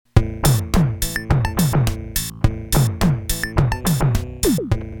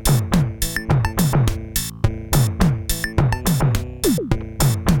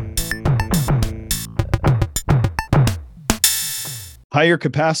Higher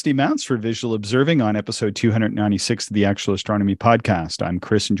capacity mounts for visual observing on episode 296 of the Actual Astronomy Podcast. I'm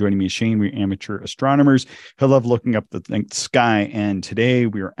Chris, and joining me is Shane. We're amateur astronomers who love looking up the sky. And today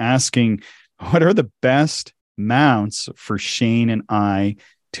we are asking, what are the best mounts for Shane and I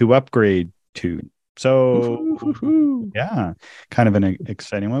to upgrade to? So, yeah, kind of an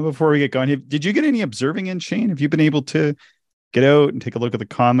exciting one. Before we get going, did you get any observing in, Shane? Have you been able to get out and take a look at the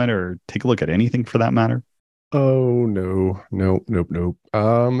comet or take a look at anything for that matter? Oh no, nope.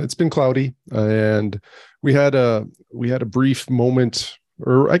 It's been cloudy, and we had a brief moment,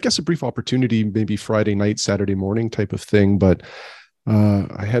 or I guess a brief opportunity, maybe Friday night, Saturday morning type of thing. But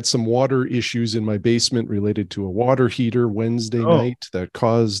I had some water issues in my basement related to a water heater Wednesday night that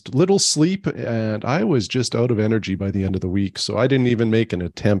caused little sleep, and I was just out of energy by the end of the week. So I didn't even make an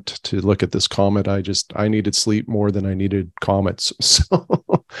attempt to look at this comet. I needed sleep more than I needed comets.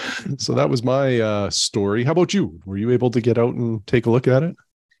 So that was my story. How about you? Were you able to get out and take a look at it?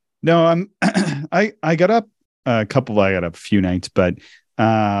 No, I got up I got up a few nights, but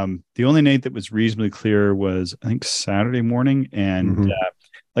the only night that was reasonably clear was, I think, Saturday morning. And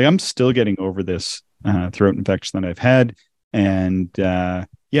I'm still getting over this throat infection that I've had. And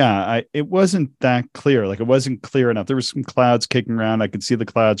it wasn't that clear. Like, it wasn't clear enough. There was some clouds kicking around. I could see the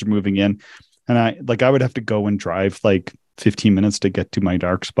clouds are moving in. And I would have to go and drive like 15 minutes to get to my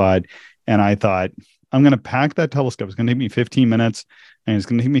dark spot. And I thought, I'm going to pack that telescope. It's going to take me 15 minutes, and it's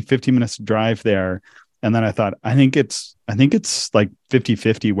going to take me 15 minutes to drive there. And then I thought, I think it's like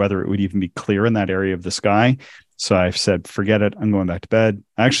 50-50 whether it would even be clear in that area of the sky. So I said, forget it. I'm going back to bed.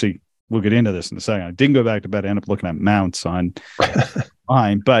 Actually, we'll get into this in a second. I didn't go back to bed. I ended up looking at mounts on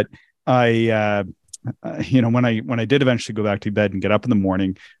mine. But I, when I did eventually go back to bed and get up in the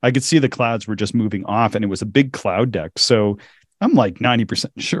morning, I could see the clouds were just moving off, and it was a big cloud deck. So I'm like 90%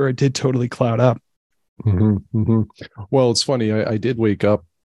 sure it did totally cloud up. Well, it's funny. I did wake up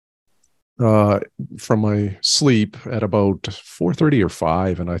from my sleep at about 4:30 or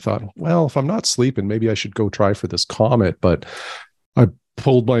 5, and I thought, well, if I'm not sleeping, maybe I should go try for this comet. But I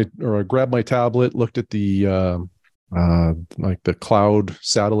grabbed my tablet, looked at the the cloud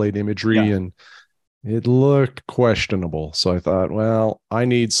satellite imagery, and it looked questionable. So I thought, well, I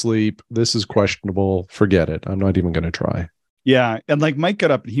need sleep. This is questionable. Forget it. I'm not even going to try. Yeah, and like Mike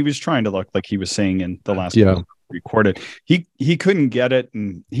got up and he was trying to look, like he was saying in the last recorded. He couldn't get it,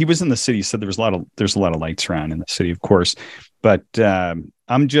 and he was in the city, so there's a lot of lights around in the city, of course. But I'm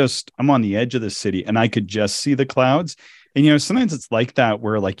on the edge of the city, and I could just see the clouds. And sometimes it's like that,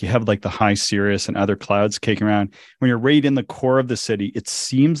 where like you have like the high Sirius and other clouds kicking around. When you're right in the core of the city, it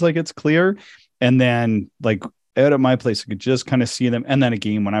seems like it's clear, and then like out at my place, I could just kind of see them. And then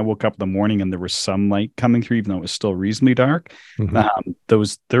again, when I woke up in the morning and there was some light coming through, even though it was still reasonably dark,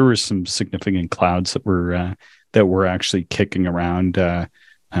 there were some significant clouds that were actually kicking around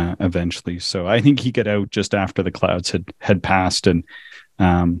eventually. So I think he got out just after the clouds had passed, and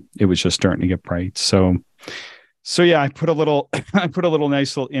it was just starting to get bright. So yeah, I put a little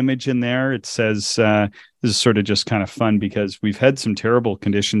nice little image in there. It says this is sort of just kind of fun because we've had some terrible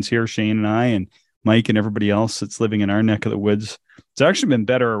conditions here, Shane and I, and Mike and everybody else that's living in our neck of the woods. It's actually been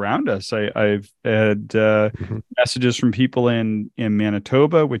better around us. I've had messages from people in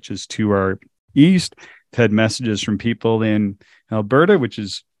Manitoba, which is to our east. I've had messages from people in Alberta, which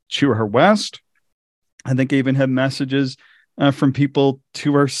is to our west. I think I even had messages from people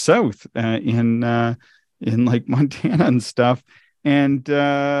to our south in like Montana and stuff. And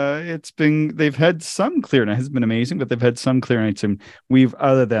they've had some clear nights. It has been amazing, but they've had some clear nights, and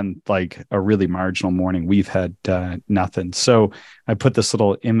other than like a really marginal morning, we've had nothing. So I put this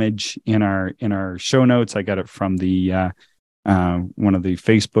little image in our show notes. I got it from the one of the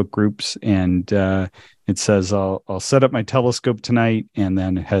Facebook groups, and it says I'll set up my telescope tonight, and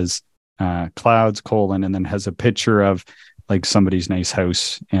then it has clouds : and then has a picture of like somebody's nice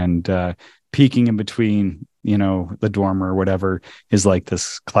house, and peeking in between the dormer or whatever is like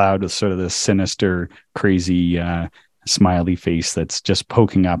this cloud with sort of this sinister, crazy smiley face that's just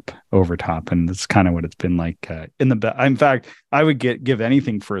poking up over top. And that's kind of what it's been like in fact, I would give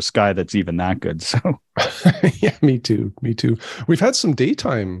anything for a sky that's even that good. So yeah, me too. We've had some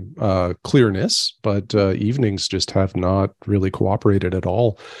daytime clearness, but evenings just have not really cooperated at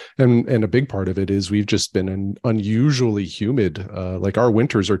all. And a big part of it is we've just been unusually humid. Like our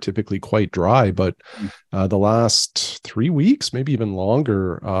winters are typically quite dry, but the last 3 weeks, maybe even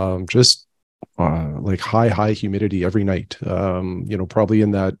longer, just like high humidity every night, probably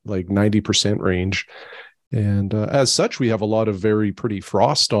in that like 90% range. And as such, we have a lot of very pretty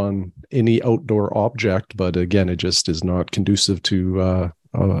frost on any outdoor object. But again, it just is not conducive to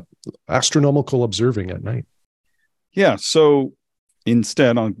astronomical observing at night. Yeah. So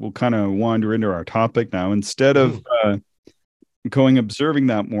instead, we'll kind of wander into our topic now. Instead of going observing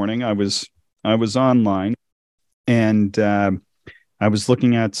that morning, I was online, and I was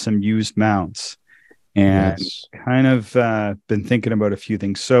looking at some used mounts, and kind of been thinking about a few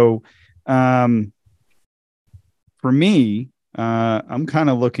things. So for me, I'm kind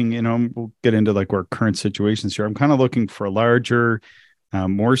of looking, we'll get into like our current situations here. I'm kind of looking for a larger,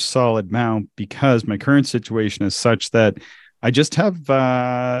 more solid mount, because my current situation is such that I just have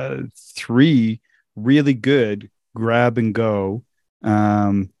 3 really good grab and go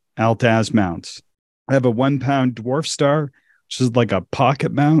Altaz mounts. I have a 1 pound Dwarf Star, which is like a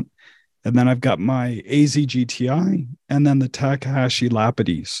pocket mount. And then I've got my AZ GTI, and then the Takahashi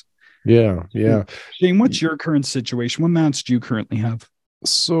Lapidus. Yeah. Shane, what's your current situation? What mounts do you currently have?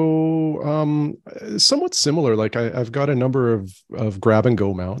 So somewhat similar. Like I've got a number of grab and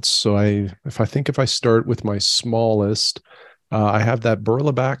go mounts. So if I start with my smallest, I have that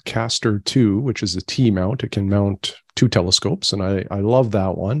Berleback Caster 2, which is a T mount. It can mount 2 telescopes, and I love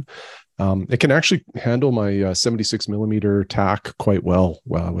that one. It can actually handle my 76 millimeter TAC quite well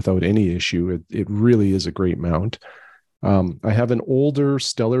without any issue. It really is a great mount. I have an older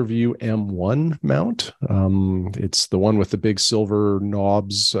Stellarvue M1 mount. It's the one with the big silver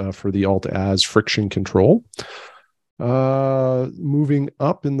knobs for the Altaz friction control. Moving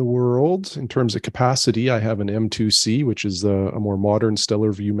up in the world in terms of capacity, I have an M2C, which is a more modern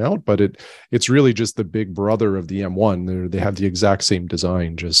Stellarvue mount, but it's really just the big brother of the M1. They have the exact same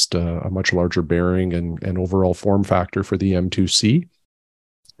design, just a much larger bearing and overall form factor for the M2C.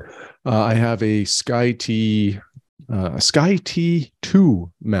 I have a Sky T2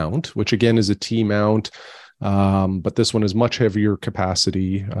 mount, which again is a T mount. But this one is much heavier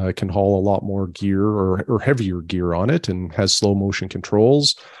capacity. It can haul a lot more gear or heavier gear on it, and has slow motion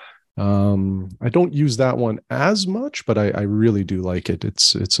controls. I don't use that one as much, but I really do like it.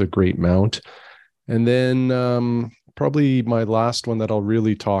 It's a great mount. And then probably my last one that I'll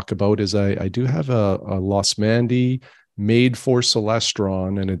really talk about is I do have a Losmandy made for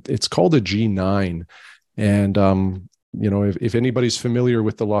Celestron, and it's called a G9. And if anybody's familiar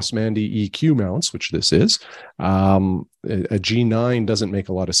with the Losmandy EQ mounts, which this is, a G9 doesn't make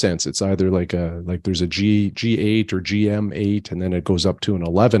a lot of sense. It's either like there's a G8 or GM8, and then it goes up to an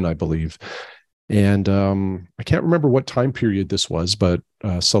 11, I believe. And I can't remember what time period this was, but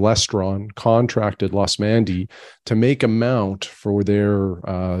Celestron contracted Losmandy to make a mount for their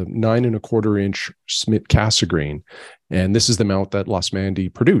 9.25-inch Schmidt Cassegrain. And this is the mount that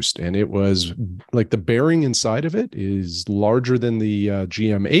Losmandy produced. And it was like the bearing inside of it is larger than the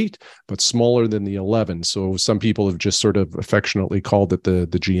GM8, but smaller than the 11. So some people have just sort of affectionately called it the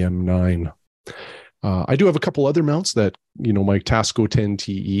GM9. I do have a couple other mounts that, my Tasco 10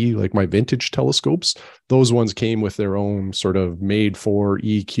 TE, like my vintage telescopes, those ones came with their own sort of made for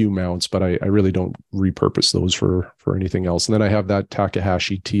EQ mounts, but I really don't repurpose those for anything else. And then I have that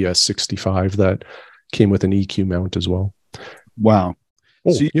Takahashi TS65 that came with an EQ mount as well. Wow.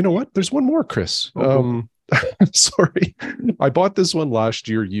 Oh, you know what? There's one more, Chris. Sorry. I bought this one last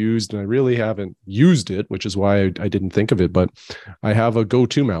year used, and I really haven't used it, which is why I didn't think of it, but I have a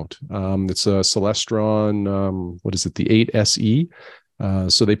go-to mount. It's a Celestron, what is it? The 8SE.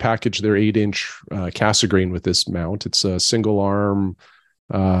 So they package their 8-inch Cassegrain with this mount. It's a single arm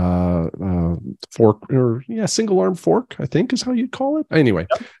fork, single arm fork, I think is how you'd call it. Anyway,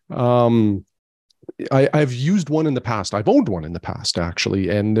 I've used one in the past. I've owned one in the past, actually,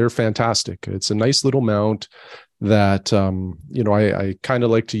 and they're fantastic. It's a nice little mount that, I kind of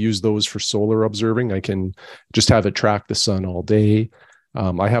like to use those for solar observing. I can just have it track the sun all day.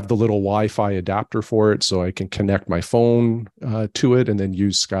 I have the little Wi-Fi adapter for it, so I can connect my phone to it and then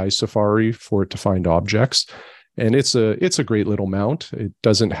use Sky Safari for it to find objects. And it's a great little mount. It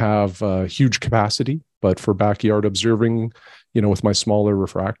doesn't have huge capacity, but for backyard observing, with my smaller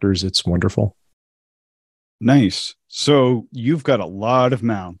refractors, it's wonderful. Nice. So you've got a lot of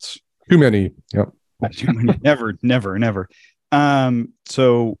mounts. Too many. Yep. Too many. Never.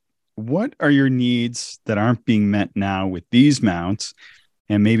 So what are your needs that aren't being met now with these mounts?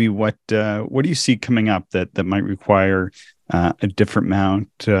 And maybe what do you see coming up that might require a different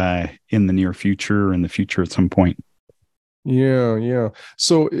mount in the near future or in the future at some point? Yeah.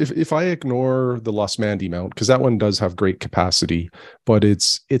 So if I ignore the Losmandy mount, because that one does have great capacity, but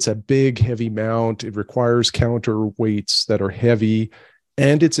it's a big, heavy mount. It requires counterweights that are heavy,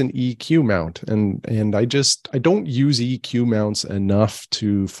 and it's an EQ mount. And I don't use EQ mounts enough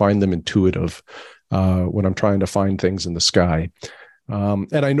to find them intuitive when I'm trying to find things in the sky.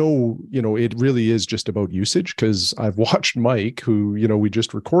 And I know, it really is just about usage, because I've watched Mike, who, we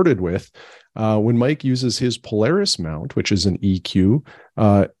just recorded with, when Mike uses his Polaris mount, which is an EQ,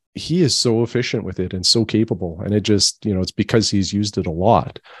 he is so efficient with it and so capable. And it just, it's because he's used it a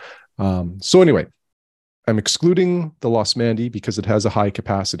lot. So anyway, I'm excluding the Losmandy because it has a high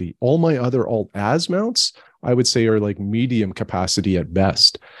capacity. All my other alt-az mounts, I would say, are like medium capacity at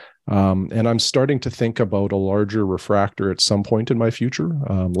best. And I'm starting to think about a larger refractor at some point in my future,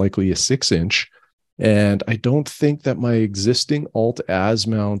 likely a 6-inch. And I don't think that my existing alt-az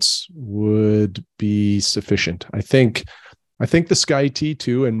mounts would be sufficient. I think the Sky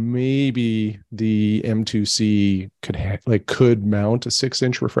T2 and maybe the M2C could mount a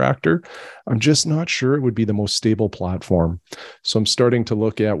 6-inch refractor. I'm just not sure it would be the most stable platform. So I'm starting to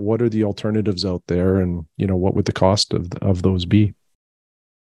look at what are the alternatives out there, and what would the cost of those be.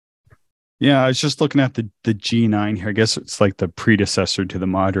 Yeah, I was just looking at the G9 here. I guess it's like the predecessor to the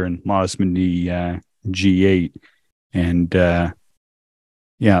modern Losmandy G8, and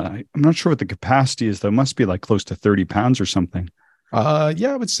yeah, I'm not sure what the capacity is, though. It must be like close to 30 pounds or something.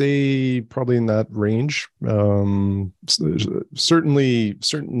 Yeah, I would say probably in that range. Certainly,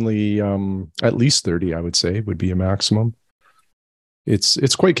 at least 30, I would say, would be a maximum.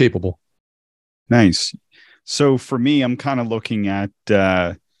 It's quite capable. Nice. So for me, I'm kind of looking at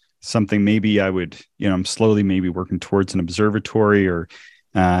something maybe I would, I'm slowly maybe working towards an observatory, or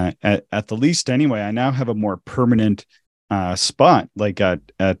at the least anyway, I now have a more permanent spot, like at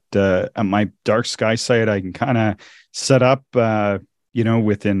my dark sky site. I can kind of set up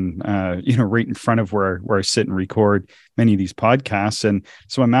within right in front of where I sit and record many of these podcasts, and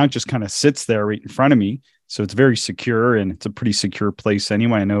so my mount just kind of sits there right in front of me, so it's very secure, and it's a pretty secure place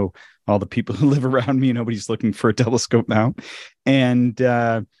anyway. I know all the people who live around me, nobody's looking for a telescope mount, and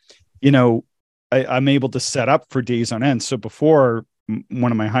I'm able to set up for days on end. So before,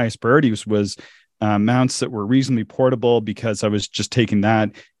 one of my highest priorities was mounts that were reasonably portable, because I was just taking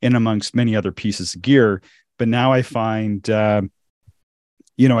that in amongst many other pieces of gear. But now I find, I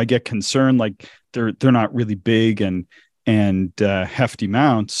get concerned, like they're not really big and hefty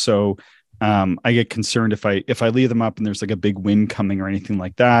mounts. So I get concerned if I leave them up and there's like a big wind coming or anything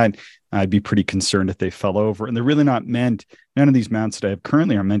like that, I'd be pretty concerned if they fell over. And they're really not meant, none of these mounts that I have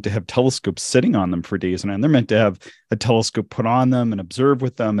currently are meant to have telescopes sitting on them for days on end. They're meant to have a telescope put on them and observe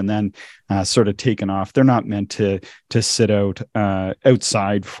with them, and then sort of taken off. They're not meant to sit out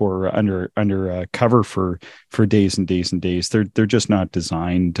outside for under cover for days and days and days. They're just not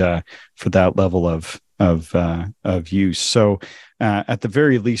designed for that level of use. So at the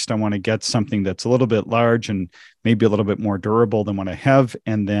very least, I want to get something that's a little bit large and maybe a little bit more durable than what I have.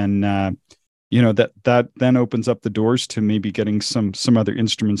 And then, that then opens up the doors to maybe getting some other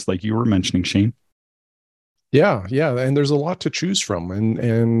instruments like you were mentioning, Shane. Yeah. And there's a lot to choose from.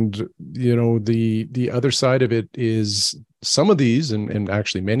 And the other side of it is some of these, and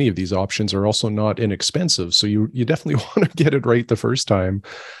actually many of these options are also not inexpensive. So you definitely want to get it right the first time.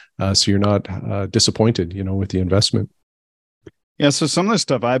 So you're not disappointed, with the investment. Yeah. So some of the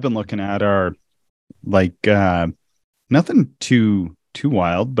stuff I've been looking at are like nothing too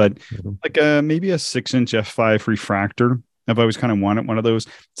wild, but like maybe a 6-inch f5 refractor. I've always kind of wanted one of those.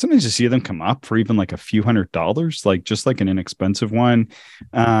 Sometimes you see them come up for even like a few $100s, like just like an inexpensive one.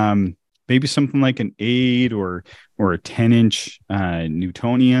 Maybe something like an 8 or a 10-inch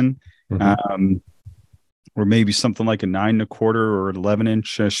Newtonian. Mm-hmm. Or maybe something like a 9 1/4 or an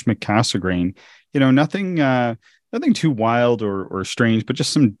 11-inch Schmidt Cassegrain. Nothing too wild or strange, but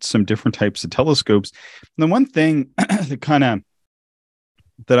just some different types of telescopes. And the one thing that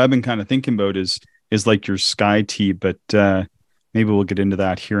I've been kind of thinking about is like your Sky T, but maybe we'll get into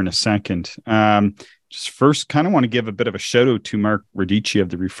that here in a second. Just first, kind of want to give a bit of a shout out to Mark Radici of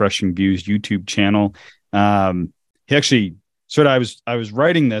the Refreshing Views YouTube channel. He actually I was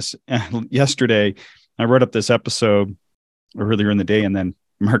writing this yesterday. I wrote up this episode earlier in the day, and then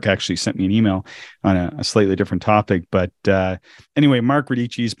Mark actually sent me an email on a slightly different topic. But anyway, Mark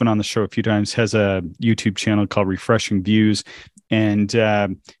Radici has been on the show a few times, has a YouTube channel called Refreshing Views. And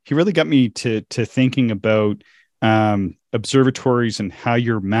he really got me to thinking about observatories and how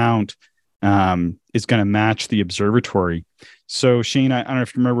your mount is going to match the observatory. So Shane, I don't know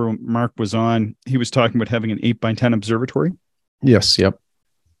if you remember when Mark was on, he was talking about having an 8x10 observatory. Yes. Yep.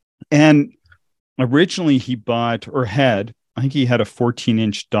 And originally he bought I think he had a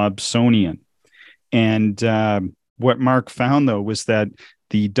 14-inch Dobsonian. And what Mark found, though, was that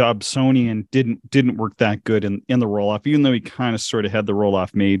the Dobsonian didn't work that good in the roll-off, even though he kind of sort of had the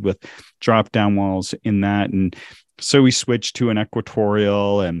roll-off made with drop-down walls in that. And so we switched to an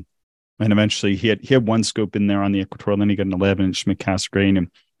Equatorial, and And eventually he had one scope in there on the Equatorial, then he got an 11-inch Schmidt Cassegrain,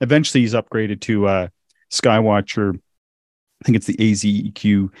 and eventually he's upgraded to Skywatcher. I think it's the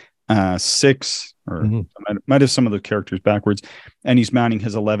AZEQ 6, or might have some of the characters backwards. And he's mounting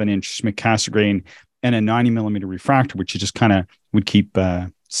his 11-inch Schmidt Cassegrain and a 90 millimeter refractor, which he just kind of would keep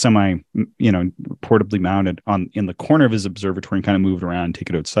portably mounted in the corner of his observatory and kind of move it around, take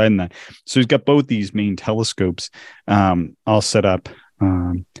it outside and that. So he's got both these main telescopes all set up,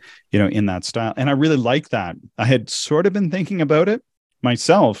 in that style. And I really like that. I had sort of been thinking about it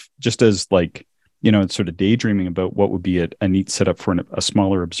myself, just as like, sort of daydreaming about what would be a neat setup for a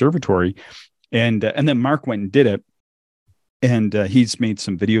smaller observatory. And then Mark went and did it. And he's made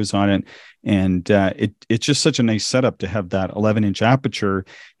some videos on it, and it's just such a nice setup to have that 11-inch aperture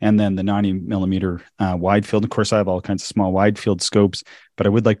and then the 90 millimeter wide field. Of course, I have all kinds of small wide field scopes, but I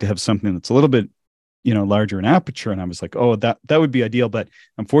would like to have something that's a little bit, larger in aperture. And I was like, oh, that would be ideal. But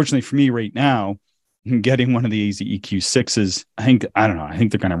unfortunately for me right now, getting one of the AZEQ6s, I think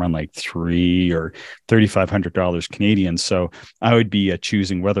they're going to run like $300 or $3,500 Canadian. So I would be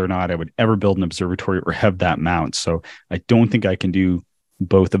choosing whether or not I would ever build an observatory or have that mount. So I don't think I can do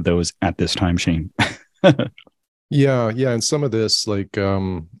both of those at this time, Shane. Yeah. And some of this,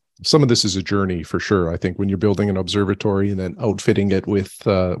 some of this is a journey for sure. I think when you're building an observatory and then outfitting it with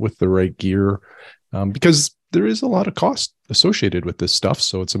the right gear, because there is a lot of cost associated with this stuff.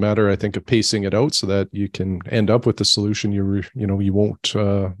 So it's a matter, I think, of pacing it out so that you can end up with the solution you won't,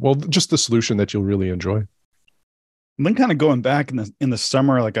 just the solution that you'll really enjoy. And then kind of going back in the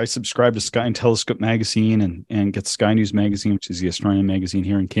summer, like I subscribe to Sky and Telescope magazine and get Sky News magazine, which is the astronomy magazine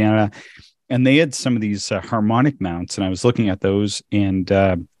here in Canada. And they had some of these harmonic mounts, and I was looking at those, and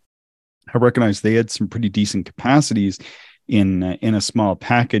I recognized they had some pretty decent capacities in a small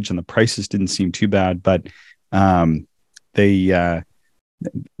package, and the prices didn't seem too bad, but they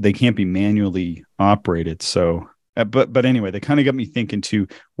can't be manually operated. So, but anyway, they kind of got me thinking to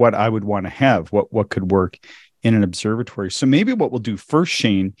what I would want to have, what could work in an observatory. So maybe what we'll do first,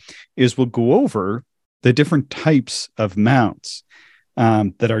 Shane, is we'll go over the different types of mounts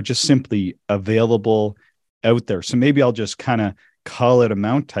that are just simply available out there. So maybe I'll just kind of call it a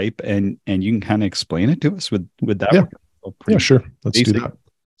mount type, and you can kind of explain it to us with that. Yeah. Yeah, sure. Let's do that.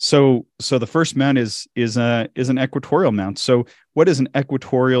 So the first mount is an equatorial mount. So what is an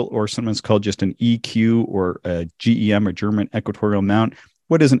equatorial, or sometimes called just an EQ or a GEM, or German equatorial mount?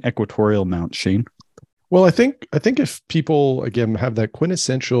 What is an equatorial mount, Shane? Well, I think if people, again, have that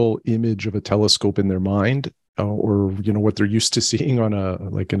quintessential image of a telescope in their mind, or what they're used to seeing on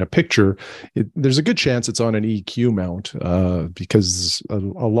in a picture, there's a good chance it's on an EQ mount, because a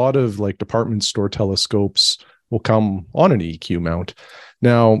lot of like department store telescopes will come on an EQ mount.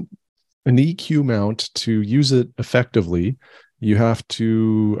 Now, an EQ mount, to use it effectively, you have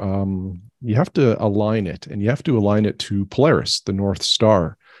to align it, and you have to align it to Polaris, the North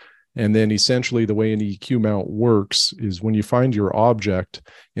Star. And then essentially the way an EQ mount works is when you find your object,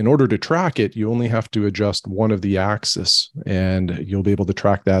 in order to track it, you only have to adjust one of the axes, and you'll be able to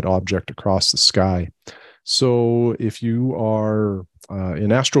track that object across the sky. So if you are an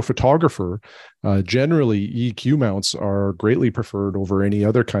astrophotographer, generally EQ mounts are greatly preferred over any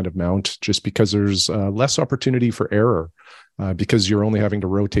other kind of mount, just because there's less opportunity for error, because you're only having to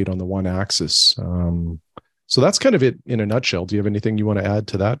rotate on the one axis. So that's kind of it in a nutshell. Do you have anything you want to add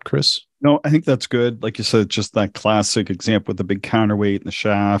to that, Chris? No, I think that's good. Like you said, just that classic example with the big counterweight and the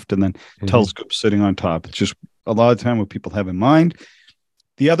shaft, and then telescope sitting on top. It's just a lot of time what people have in mind.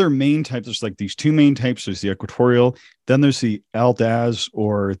 The other main types, there's like these two main types. There's the equatorial, then there's the alt-az,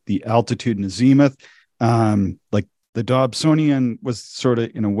 or the altitude and azimuth. Like the Dobsonian was sort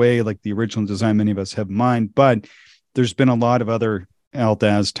of, in a way, like the original design many of us have in mind, but there's been a lot of other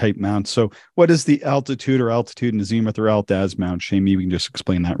alt-az type mounts. So what is the altitude and azimuth or alt-az mount, Shane? Maybe we can just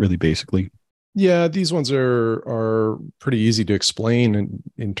explain that really basically. Yeah, these ones are pretty easy to explain.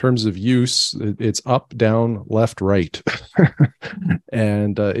 In terms of use, it's up, down, left, right.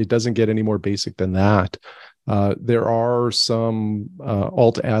 And it doesn't get any more basic than that. There are some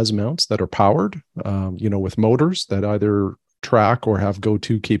alt-az mounts that are powered, with motors that either track or have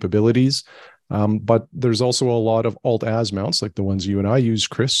go-to capabilities. But there's also a lot of alt-az mounts, like the ones you and I use,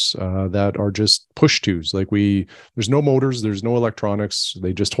 Chris, that are just push-tos. There's no motors, there's no electronics.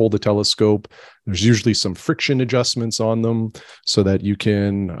 They just hold the telescope. There's usually some friction adjustments on them so that you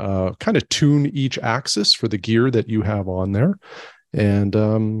can kind of tune each axis for the gear that you have on there. And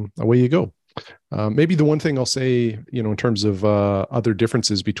away you go. Maybe the one thing I'll say, in terms of other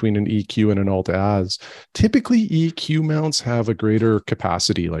differences between an EQ and an alt-az, typically EQ mounts have a greater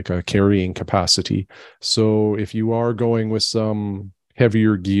capacity, like a carrying capacity. So if you are going with some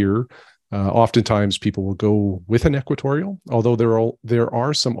heavier gear, Oftentimes, people will go with an equatorial, although there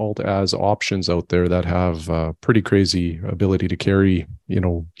are some alt-az options out there that have pretty crazy ability to carry,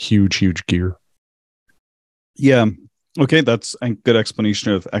 huge gear. Yeah. Okay, that's a good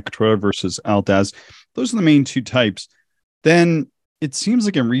explanation of equatorial versus alt-az. Those are the main two types. Then it seems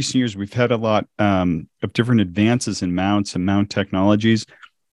like in recent years we've had a lot of different advances in mounts and mount technologies.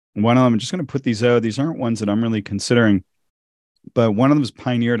 One of them, I'm just going to put these out. These aren't ones that I'm really considering, but one of them was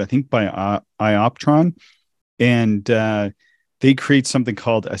pioneered, I think, by Ioptron, and they create something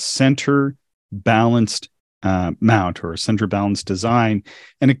called a center balanced mount, or a center balanced design,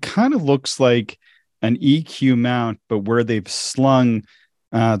 and it kind of looks like an EQ mount, but where they've slung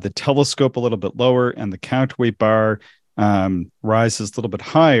the telescope a little bit lower and the counterweight bar rises a little bit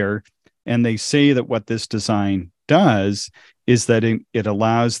higher. And they say that what this design does is that it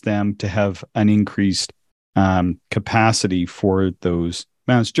allows them to have an increased capacity for those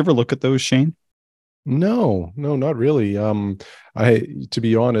mounts. Did you ever look at those, Shane? No, not really. To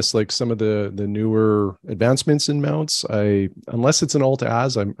be honest, like some of the newer advancements in mounts, unless it's an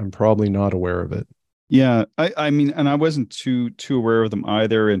alt-az, I'm probably not aware of it. Yeah, I mean, and I wasn't too aware of them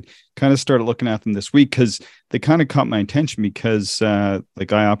either, and kind of started looking at them this week because they kind of caught my attention because like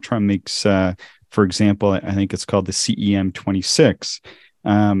Ioptron makes, for example, I think it's called the CEM 26,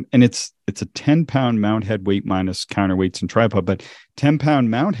 and it's a 10-pound mount head weight minus counterweights and tripod, but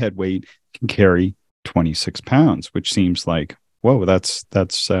 10-pound mount head weight can carry 26 pounds, which seems like, whoa, that's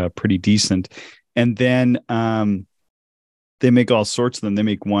pretty decent. And then they make all sorts of them. They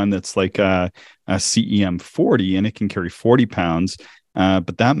make one that's like a CEM 40, and it can carry 40 pounds,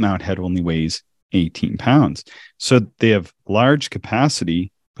 but that mount head only weighs 18 pounds. So they have large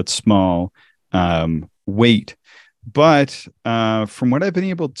capacity, but small weight. But from what I've been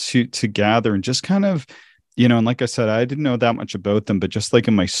able to gather and just kind of, and like I said, I didn't know that much about them, but just like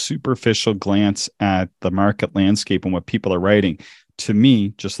in my superficial glance at the market landscape and what people are writing, to me,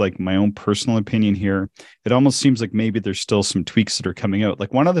 just like my own personal opinion here, it almost seems like maybe there's still some tweaks that are coming out.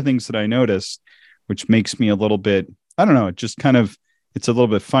 Like one of the things that I noticed, which makes me a little bit, I don't know, it just kind of, it's a little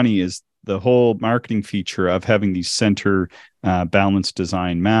bit funny, is the whole marketing feature of having these center balanced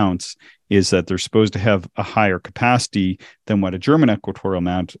design mounts is that they're supposed to have a higher capacity than what a German equatorial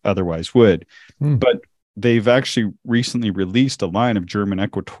mount otherwise would. But they've actually recently released a line of German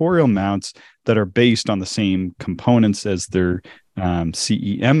equatorial mounts that are based on the same components as their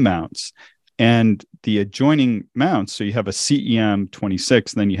CEM mounts. And the adjoining mounts, so you have a CEM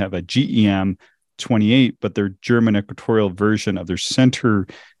 26, then you have a GEM 28, but their German equatorial version of their center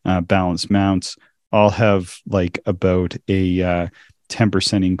balanced mounts all have like about a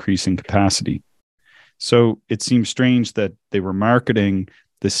 10% increase in capacity. So it seems strange that they were marketing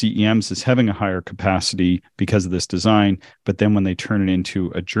the CEMs as having a higher capacity because of this design, but then when they turn it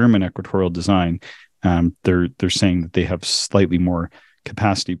into a German equatorial design, they're saying that they have slightly more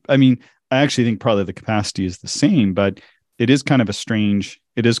capacity. I mean, I actually think probably the capacity is the same, but it is kind of a strange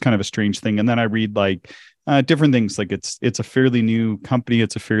thing. And then I read like different things, like it's a fairly new company,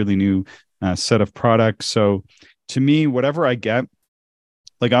 it's a fairly new set of products. So to me, whatever I get,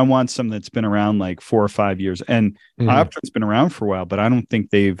 like I want something that's been around like 4 or 5 years, and Ioptron's been around for a while, but I don't think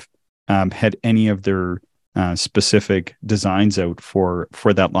they've had any of their specific designs out for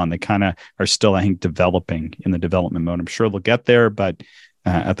that long. They kind of are still, I think, developing in the development mode. I'm sure they'll get there, but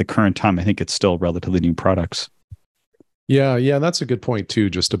at the current time, I think it's still relatively new products. Yeah, that's a good point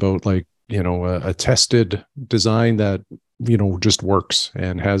too. Just about like, a tested design that just works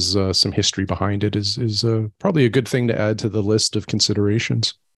and has some history behind it is probably a good thing to add to the list of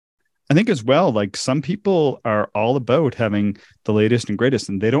considerations. I think as well, like some people are all about having the latest and greatest,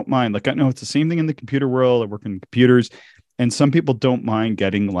 and they don't mind. Like I know it's the same thing in the computer world. I work in computers, and some people don't mind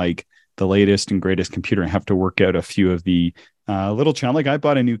getting like the latest and greatest computer and have to work out a few of the little challenge. Like I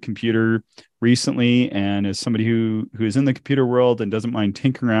bought a new computer recently, and as somebody who is in the computer world and doesn't mind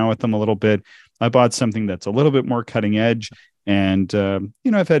tinkering around with them a little bit, I bought something that's a little bit more cutting edge. And,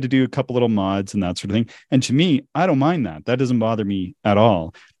 I've had to do a couple little mods and that sort of thing. And to me, I don't mind that. That doesn't bother me at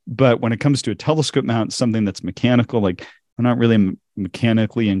all. But when it comes to a telescope mount, something that's mechanical, like I'm not really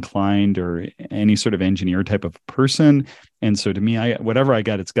mechanically inclined or any sort of engineer type of person. And so to me, whatever I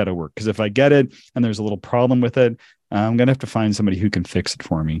got, it's got to work. Because if I get it and there's a little problem with it, I'm going to have to find somebody who can fix it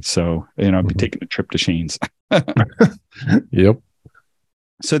for me. So, I'll be taking a trip to Shane's. Yep.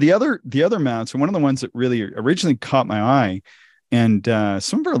 So the other mounts, and one of the ones that really originally caught my eye, and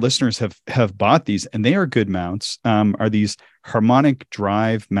some of our listeners have bought these, and they are good mounts, are these harmonic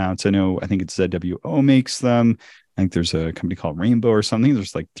drive mounts. I think it's ZWO makes them. I think there's a company called Rainbow or something.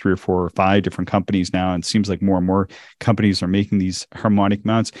 There's like 3 or 4 or 5 different companies now, and it seems like more and more companies are making these harmonic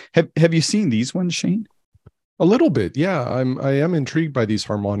mounts. Have you seen these ones, Shane? A little bit, yeah. I am intrigued by these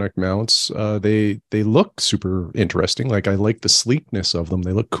harmonic mounts. They look super interesting. Like, I like the sleekness of them.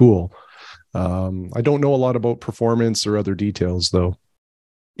 They look cool. I don't know a lot about performance or other details though.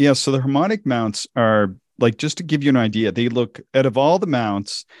 Yeah, so the harmonic mounts are, like, just to give you an idea, they look, out of all the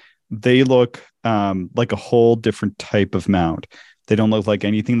mounts, they look like a whole different type of mount. They don't look like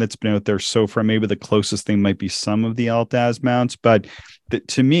anything that's been out there so far. Maybe the closest thing might be some of the Altaz mounts, but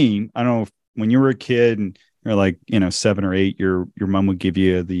to me, I don't know if when you were a kid and you're like, 7 or 8, your mom would give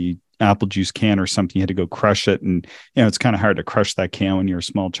you the apple juice can or something. You had to go crush it, and it's kind of hard to crush that can when you're a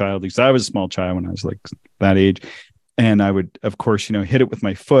small child. Because I was a small child when I was like that age. And I would, of course, hit it with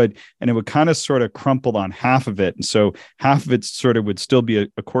my foot, and it would kind of sort of crumple on half of it. And so half of it sort of would still be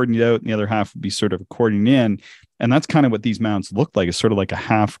accordioned out, and the other half would be sort of accordioned in. And that's kind of what these mounts look like. It's sort of like a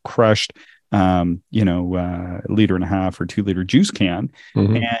half crushed, 1.5 liter or 2 liter juice can.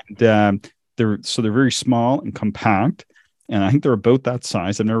 Mm-hmm. And they're very small and compact. And I think they're about that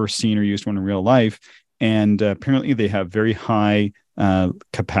size. I've never seen or used one in real life. And apparently they have very high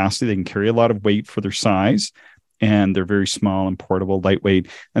capacity. They can carry a lot of weight for their size. And they're very small and portable, lightweight.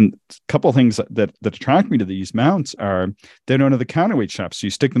 And a couple of things that attract me to these mounts are they don't have the counterweight shaft. So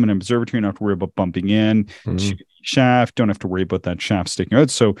you stick them in an observatory, you don't have to worry about bumping in. Mm-hmm. Shaft, don't have to worry about that shaft sticking out.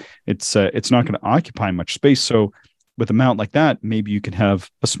 So it's not going to occupy much space. So with a mount like that, maybe you can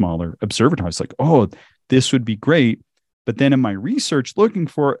have a smaller observatory. It's like, oh, this would be great. But then in my research looking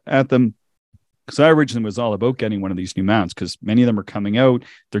at them, because I originally was all about getting one of these new mounts because many of them are coming out.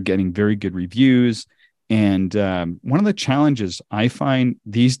 They're getting very good reviews. And one of the challenges I find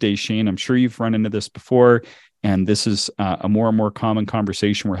these days, Shane, I'm sure you've run into this before, and this is a more and more common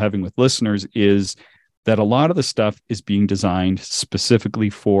conversation we're having with listeners, is that a lot of the stuff is being designed specifically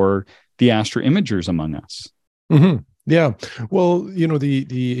for the astro imagers among us. Mm-hmm. Yeah. Well,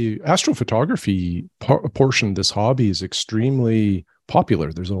 the astrophotography portion of this hobby is extremely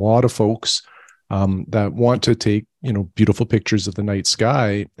popular. There's a lot of folks that want to take, beautiful pictures of the night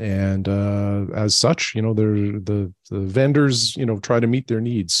sky. And as such, the vendors, try to meet their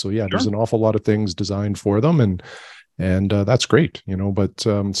needs. So yeah, There's an awful lot of things designed for them. And that's great, but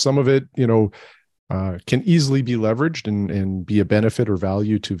some of it, can easily be leveraged and be a benefit or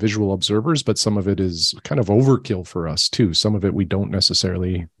value to visual observers, but some of it is kind of overkill for us too. Some of it we don't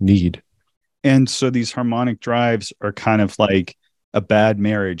necessarily need. And so these harmonic drives are kind of like a bad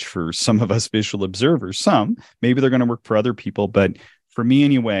marriage for some of us visual observers. Maybe they're going to work for other people, but for me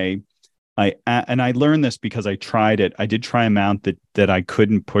anyway, I learned this because I tried it. I did try a mount that I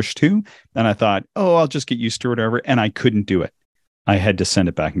couldn't push to, and I thought, oh, I'll just get used to it or whatever, and I couldn't do it. I had to send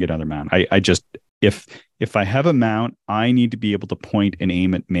it back and get another mount. I just, if I have a mount, I need to be able to point and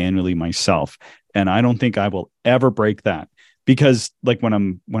aim it manually myself, and I don't think I will ever break that. Because like when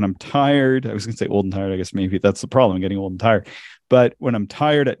I'm tired, I was going to say old and tired. I guess maybe that's the problem, getting old and tired. But when I'm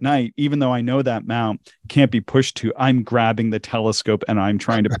tired at night, even though I know that mount can't be pushed to, I'm grabbing the telescope and I'm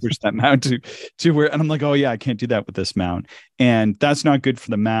trying to push that mount to where, and I'm like, oh yeah, I can't do that with this mount. And that's not good for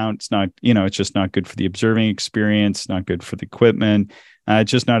the mount. It's not, it's just not good for the observing experience, not good for the equipment.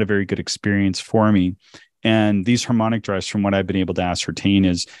 It's just not a very good experience for me. And these harmonic drives, from what I've been able to ascertain,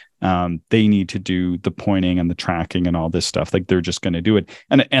 is they need to do the pointing and the tracking and all this stuff. Like, they're just going to do it.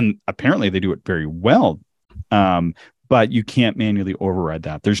 And apparently they do it very well. But you can't manually override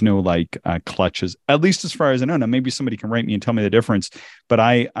that. There's no clutches, at least as far as I know. Now, maybe somebody can write me and tell me the difference, but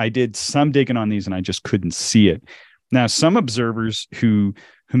I did some digging on these and I just couldn't see it. Now, some observers who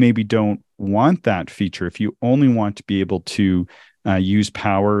maybe don't want that feature, if you only want to be able to use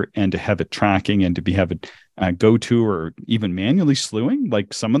power and to have it tracking and to have it go to, or even manually slewing,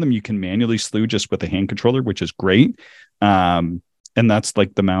 like some of them you can manually slew just with a hand controller, which is great. And that's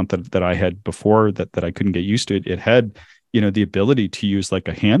like the mount that I had before that I couldn't get used to. It had, the ability to use like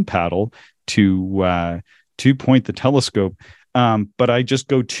a hand paddle to point the telescope. But I just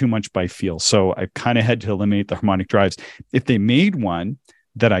go too much by feel. So I kind of had to eliminate the harmonic drives. If they made one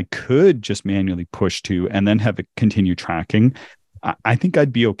that I could just manually push to and then have it continue tracking, I think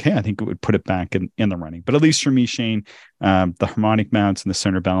I'd be okay. I think it would put it back in the running. But at least for me, Shane, the harmonic mounts and the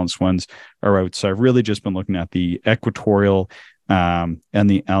center balance ones are out. So I've really just been looking at the equatorial and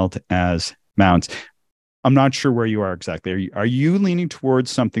the Altaz mounts. I'm not sure where you are exactly. Are you leaning towards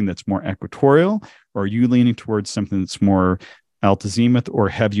something that's more equatorial, or are you leaning towards something that's more altazimuth, or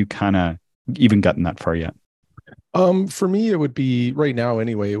have you kind of even gotten that far yet? For me, it would be right now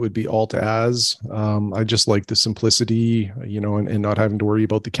anyway, it would be Altaz. I just like the simplicity, and not having to worry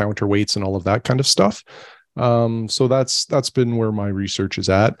about the counterweights and all of that kind of stuff. So that's been where my research is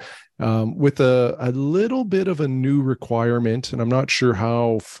at. With a little bit of a new requirement, and I'm not sure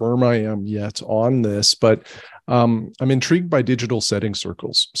how firm I am yet on this, but I'm intrigued by digital setting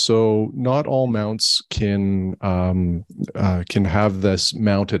circles. So not all mounts can have this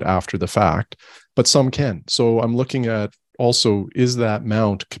mounted after the fact, but some can. So I'm looking at also, is that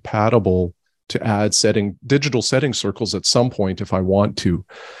mount compatible to add digital setting circles at some point if I want to?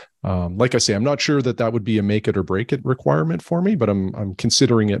 Like I say, I'm not sure that would be a make it or break it requirement for me, but I'm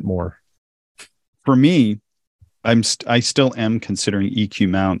considering it more. For me, I still am considering EQ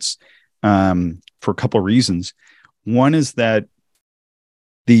mounts for a couple of reasons. One is that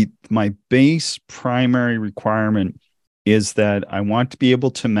my base primary requirement is that I want to be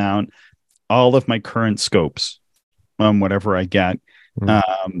able to mount all of my current scopes on whatever I get.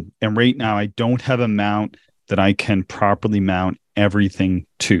 And right now, I don't have a mount that I can properly mount everything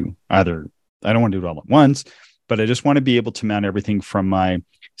to. Either I don't want to do it all at once, but I just want to be able to mount everything from my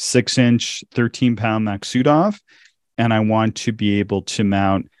 6-inch, 13-pound Maksutov, and I want to be able to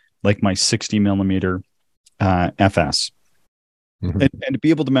mount like my 60 millimeter FS, and to be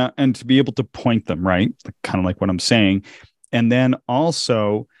able to mount and to be able to point them right, kind of like what I'm saying. And then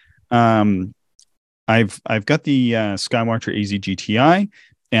also, I've got the Skywatcher AZ GTI,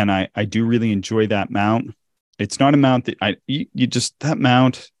 and I do really enjoy that mount. It's not a mount that that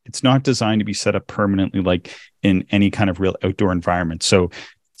mount, it's not designed to be set up permanently, like in any kind of real outdoor environment. So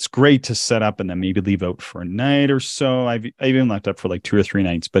it's great to set up and then maybe leave out for a night or so. I've even left up for like 2 or 3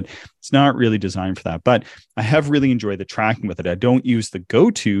 nights, but it's not really designed for that. But I have really enjoyed the tracking with it. I don't use the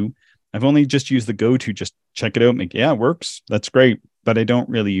go-to. I've only just used the go-to, just check it out, make, yeah, it works. That's great. But I don't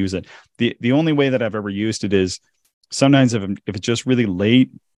really use it. The only way that I've ever used it is sometimes if it's just really late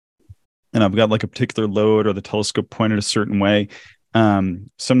and I've got like a particular load or the telescope pointed a certain way,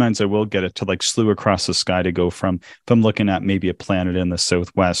 sometimes I will get it to like slew across the sky to go from, if I'm looking at maybe a planet in the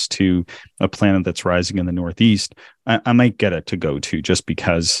southwest to a planet that's rising in the northeast, I might get it to go to just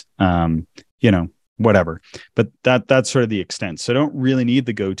because, whatever. But that's sort of the extent. So I don't really need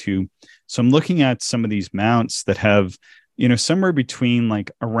the go-to. So I'm looking at some of these mounts that have, somewhere between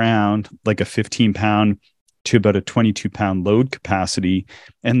like around like a 15-pound to about a 22-pound load capacity,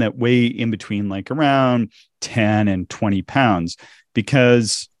 and that weigh in between like around 10 and 20 pounds,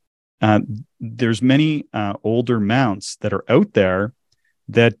 because there's many older mounts that are out there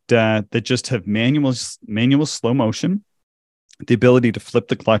that just have manual slow motion, the ability to flip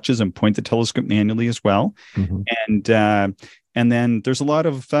the clutches and point the telescope manually as well. And then there's a lot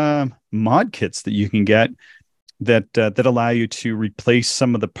of mod kits that you can get that allow you to replace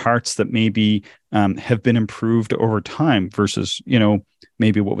some of the parts that maybe have been improved over time versus,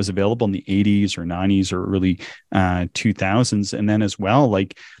 maybe what was available in the 80s or 90s or early 2000s. And then as well,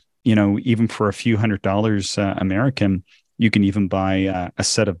 like, even for a few $100 American, you can even buy a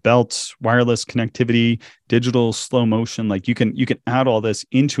set of belts, wireless connectivity, digital slow motion. Like you can add all this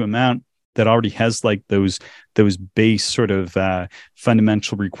into a mount that already has like those base sort of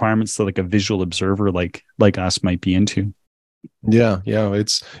fundamental requirements that like a visual observer like us might be into. Yeah.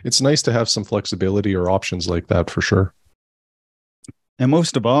 It's nice to have some flexibility or options like that for sure. And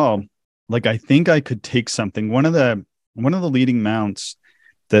most of all, like I think I could take something. One of the leading mounts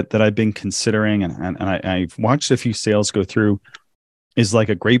that I've been considering, and I've watched a few sales go through, is like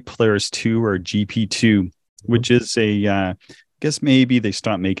a Great Polaris 2 or a GP2, which is I guess maybe they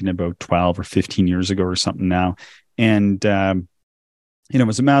stopped making it about 12 or 15 years ago or something now. And, it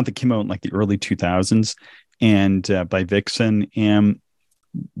was a mount that came out in like the early 2000s and by Vixen, and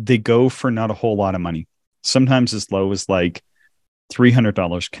they go for not a whole lot of money. Sometimes as low as like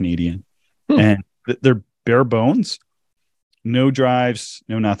 $300 Canadian. And they're bare bones, no drives,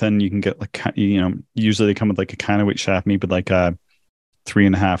 no nothing. You can get like, usually they come with like a counterweight shaft, maybe like a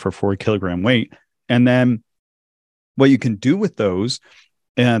 3.5 or 4 kilogram weight. And then what you can do with those,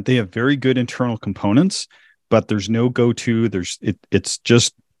 and they have very good internal components, but there's no go-to. It's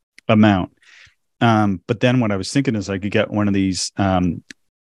just a mount. But then what I was thinking is I could get one of these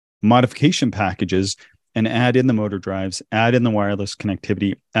modification packages and add in the motor drives, add in the wireless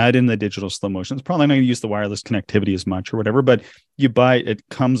connectivity, add in the digital slow motion. It's probably not going to use the wireless connectivity as much or whatever, but you buy it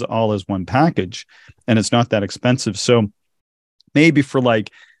comes all as one package, and it's not that expensive. So maybe for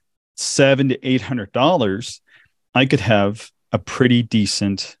like $700 to $800, I could have a pretty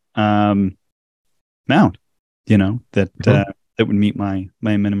decent mount, that would meet my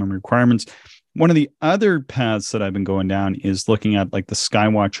minimum requirements. One of the other paths that I've been going down is looking at like the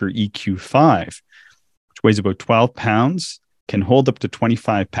Skywatcher EQ5, which weighs about 12 pounds, can hold up to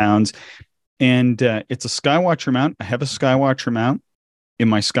 25 pounds. And it's a Skywatcher mount. I have a Skywatcher mount in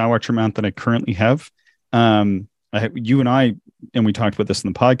my Skywatcher mount that I currently have. You and I, and we talked about this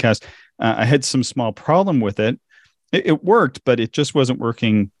in the podcast. I had some small problem with it. It worked, but it just wasn't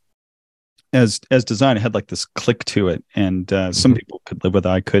working as designed. It had like this click to it, and some people could live with it,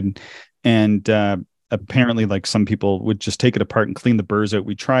 I couldn't. And apparently, like, some people would just take it apart and clean the burrs out.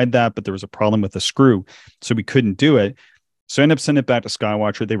 We tried that, but there was a problem with the screw, so we couldn't do it. So I ended up sending it back to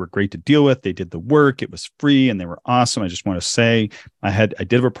Skywatcher. They were great to deal with. They did the work. It was free, and they were awesome. I just want to say I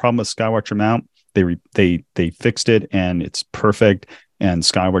did have a problem with Skywatcher mount. They fixed it, and it's perfect. And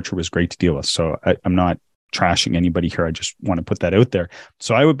Skywatcher was great to deal with. So I'm not trashing anybody here. I just want to put that out there.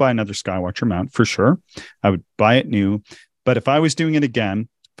 So I would buy another Skywatcher mount for sure. I would buy it new. But if I was doing it again,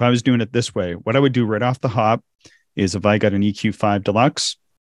 if I was doing it this way, what I would do right off the hop is, if I got an EQ5 Deluxe,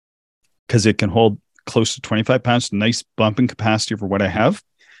 because it can hold close to 25 pounds, nice bumping capacity for what I have,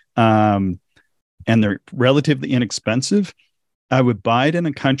 and they're relatively inexpensive, I would buy it in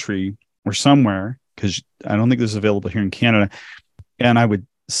a country or somewhere, because I don't think this is available here in Canada, and I would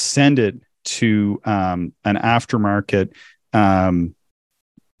send it to an aftermarket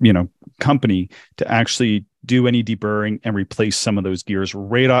company to actually do any deburring and replace some of those gears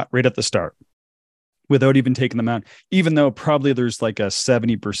right at the start, without even taking them out, even though probably there's like a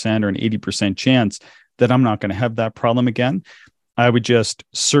 70% or an 80% chance that I'm not going to have that problem again. I would just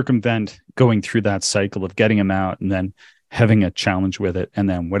circumvent going through that cycle of getting them out and then having a challenge with it, and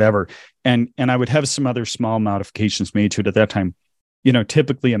then whatever. And I would have some other small modifications made to it at that time.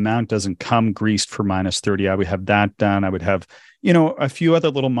 Typically a mount doesn't come greased for -30. I would have that done. I would have, a few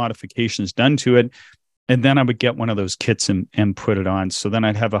other little modifications done to it. And then I would get one of those kits and put it on. So then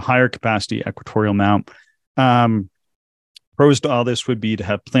I'd have a higher capacity equatorial mount. Pros to all this would be to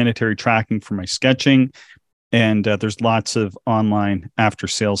have planetary tracking for my sketching. And there's lots of online after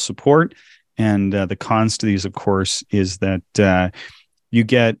sales support. And the cons to these, of course, is that you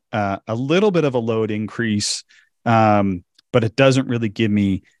get a little bit of a load increase, but it doesn't really give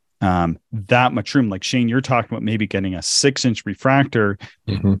me that much room. Like, Shane, you're talking about maybe getting a 6-inch refractor.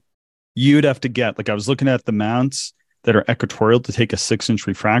 Mm-hmm. You'd have to get, like, I was looking at the mounts that are equatorial to take a 6-inch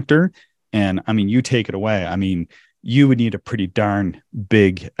refractor. And I mean, you take it away. I mean, you would need a pretty darn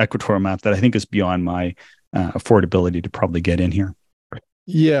big equatorial mount that I think is beyond my affordability to probably get in here.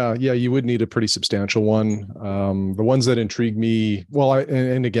 Yeah, you would need a pretty substantial one. The ones that intrigue me, well,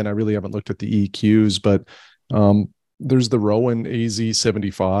 and again, I really haven't looked at the EQs, but there's the Rowan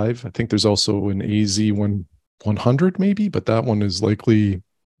AZ75. I think there's also an AZ100 maybe, but that one is likely,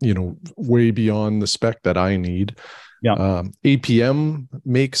 way beyond the spec that I need. Yeah. APM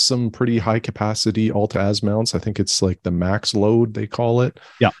makes some pretty high capacity alt-az mounts. I think it's like the max load, they call it.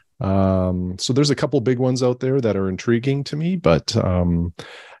 Yeah. So there's a couple big ones out there that are intriguing to me, but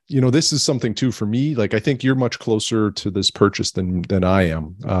this is something too for me. Like, I think you're much closer to this purchase than I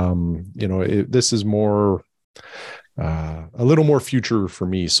am. This is more a little more future for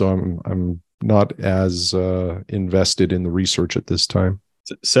me, so I'm not as invested in the research at this time.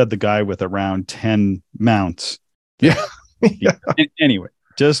 Said the guy with around 10 mounts. Yeah. Yeah. Anyway,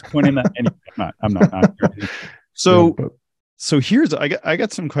 just pointing that. Anyway, I'm not. So. Yeah, So here's, I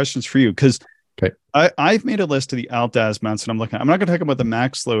got some questions for you, because I've made a list of the alt-az mounts that I'm looking at. I'm not going to talk about the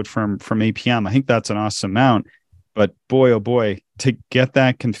max load from APM. I think that's an awesome mount, but boy, oh boy, to get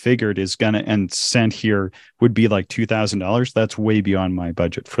that configured and sent here would be like $2,000. That's way beyond my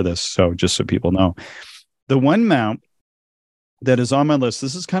budget for this. So just so people know, the one mount that is on my list,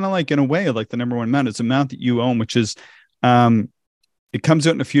 this is kind of like, in a way, like the number one mount. It's a mount that you own, which is, it comes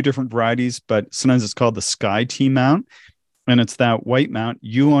out in a few different varieties, but sometimes it's called the Sky T mount. And it's that white mount.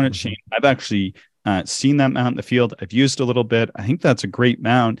 You own it, Shane. I've actually seen that mount in the field. I've used it a little bit. I think that's a great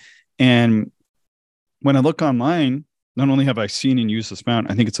mount. And when I look online, not only have I seen and used this mount,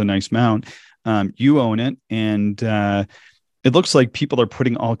 I think it's a nice mount. You own it. And it looks like people are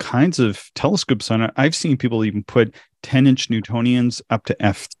putting all kinds of telescopes on it. I've seen people even put 10-inch Newtonians up to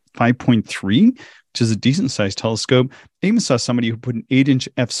f5.3, which is a decent sized telescope. I even saw somebody who put an 8-inch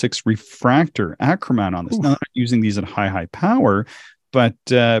f6 refractor acromount on this. Now, they're not using these at high power, but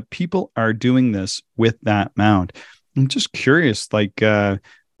people are doing this with that mount. I'm just curious, like,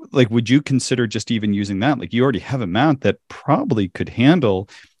 would you consider just even using that? Like, you already have a mount that probably could handle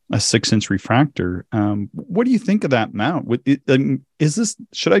a 6-inch refractor. What do you think of that mount?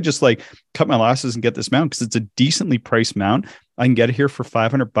 Should I just like cut my losses and get this mount? Because it's a decently priced mount. I can get it here for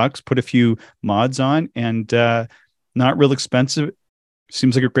 $500, put a few mods on, and not real expensive.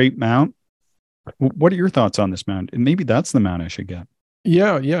 Seems like a great mount. What are your thoughts on this mount? And maybe that's the mount I should get.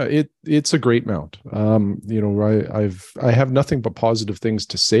 Yeah, it's a great mount. I have nothing but positive things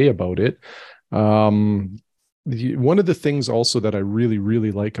to say about it. one of the things also that I really,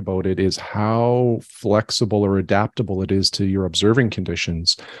 really like about it is how flexible or adaptable it is to your observing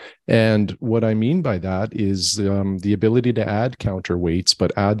conditions. And what I mean by that is the ability to add counterweights,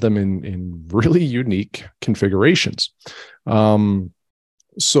 but add them in really unique configurations.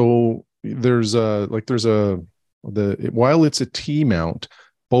 So while it's a T mount,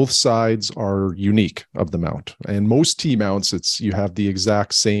 both sides are unique of the mount. And most T mounts, you have the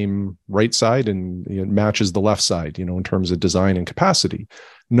exact same right side and it matches the left side, in terms of design and capacity.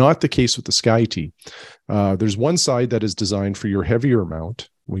 Not the case with the SkyTee. There's one side that is designed for your heavier mount,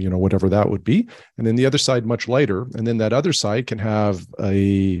 whatever that would be. And then the other side much lighter. And then that other side can have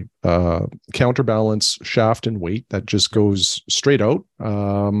a counterbalance shaft and weight that just goes straight out,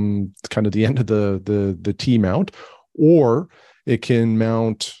 kind of the end of the T mount, or it can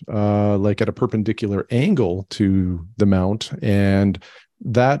mount like at a perpendicular angle to the mount. And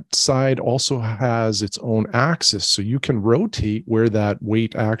that side also has its own axis. So you can rotate where that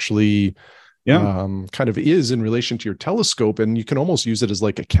weight actually kind of is in relation to your telescope. And you can almost use it as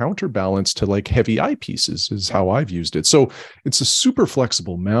like a counterbalance to like heavy eyepieces is how I've used it. So it's a super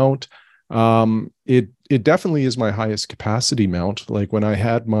flexible mount. It definitely is my highest capacity mount. Like when I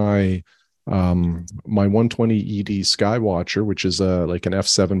had my 120 ED Skywatcher, which is like an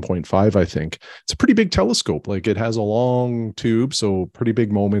f7.5, I think it's a pretty big telescope. Like it has a long tube, so pretty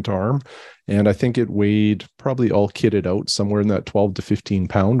big moment arm, and I think it weighed probably all kitted out somewhere in that 12 to 15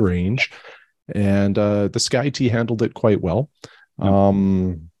 pound range. And the SkyTee handled it quite well.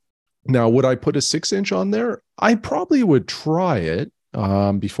 Now, would I put a 6-inch on there? I probably would try it.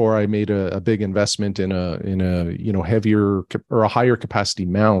 Before I made a big investment in a heavier or a higher capacity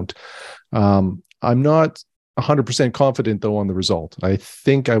mount. I'm not 100% confident though on the result. I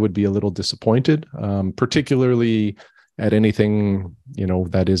think I would be a little disappointed, particularly at anything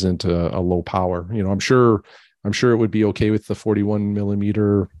that isn't a low power. I'm sure it would be okay with the 41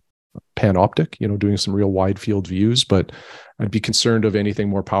 millimeter Panoptic, doing some real wide field views, but I'd be concerned of anything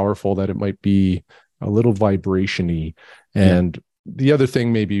more powerful that it might be a little vibration-y. And the other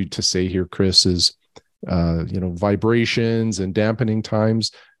thing maybe to say here, Chris, is, vibrations and dampening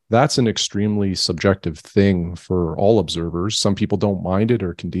times, that's an extremely subjective thing for all observers. Some people don't mind it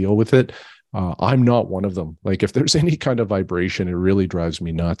or can deal with it. I'm not one of them. Like if there's any kind of vibration, it really drives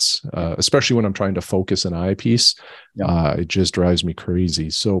me nuts, especially when I'm trying to focus an eyepiece. It just drives me crazy.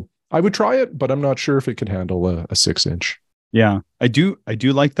 So I would try it, but I'm not sure if it could handle a 6-inch. Yeah, I do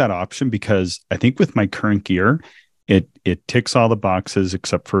like that option because I think with my current gear, it ticks all the boxes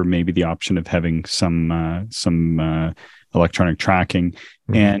except for maybe the option of having some electronic tracking.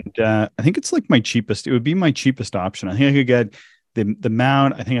 And I think it's like it would be my cheapest option. I think I could get the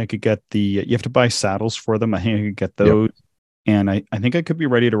mount. I think I could get you have to buy saddles for them. I think I could get those. Yep. And I think I could be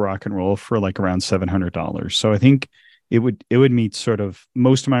ready to rock and roll for like around $700. So I think it would meet sort of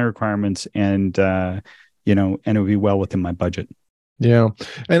most of my requirements and and it would be well within my budget. Yeah.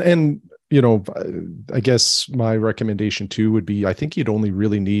 And I guess my recommendation too would be, I think you'd only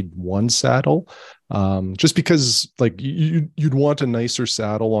really need one saddle, just because like you'd want a nicer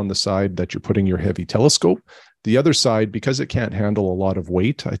saddle on the side that you're putting your heavy telescope. The other side, because it can't handle a lot of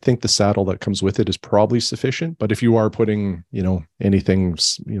weight, I think the saddle that comes with it is probably sufficient. But if you are putting, anything,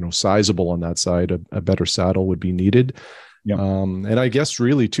 sizable on that side, a better saddle would be needed. Yeah. And I guess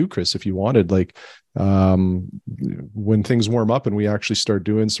really too, Chris, if you wanted, like, when things warm up and we actually start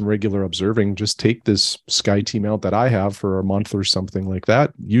doing some regular observing, just take this SkyTee mount that I have for a month or something like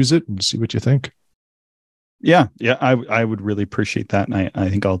that, use it and see what you think. Yeah. I would really appreciate that. And I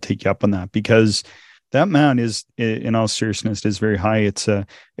think I'll take you up on that because that mount is, in all seriousness, is very high. It's a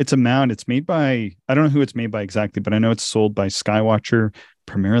mount. It's made by, I don't know who it's made by exactly, but I know it's sold by Skywatcher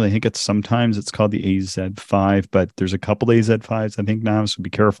primarily. I think sometimes it's called the AZ5, but there's a couple AZ5s I think now, so be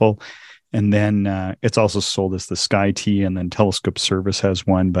careful. And then it's also sold as the SkyTee, and then Telescope Service has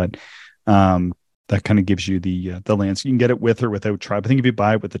one, but that kind of gives you the lens. You can get it with or without tripod. I think if you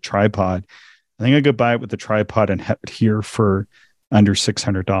buy it with the tripod, I think I could buy it with the tripod and have it here for under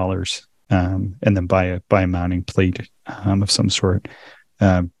 $600, and then buy a mounting plate of some sort.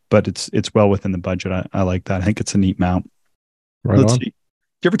 But it's well within the budget. I like that. I think it's a neat mount. Right. Let's see.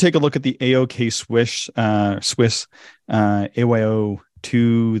 Do you ever take a look at the AOK Swiss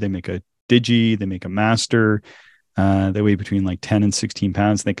AYO2? They make a Digi, they make a Master. They weigh between like 10 and 16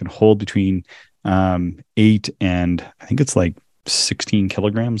 pounds. They can hold between 8 and I think it's like 16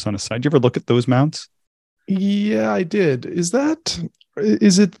 kilograms on a side. Do you ever look at those mounts? Yeah, I did. Is it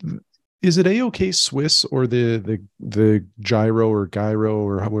AOK Swiss or the gyro or gyro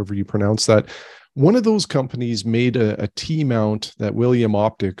or however you pronounce that? One of those companies made a T mount that William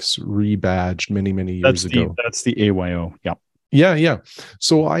Optics rebadged many years ago. That's the AYO. Yeah. Yeah.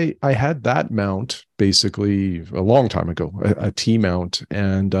 So I had that mount basically a long time ago, a T mount,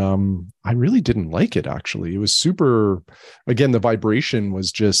 and I really didn't like it. Actually, it was super. Again, the vibration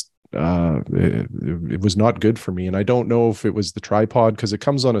was just it was not good for me, and I don't know if it was the tripod, because it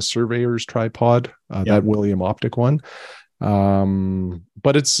comes on a Surveyor's tripod, that William Optic one.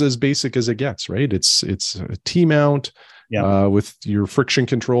 But it's as basic as it gets, right? It's a T mount with your friction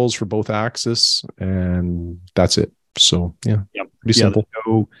controls for both axes, and that's it. So pretty simple.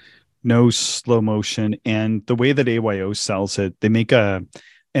 No slow motion. And the way that AYO sells it, they make and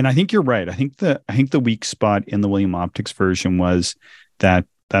I think you're right. I think the weak spot in the William Optics version was that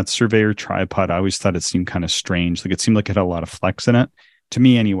Surveyor tripod. I always thought it seemed kind of strange. Like it seemed like it had a lot of flex in it, to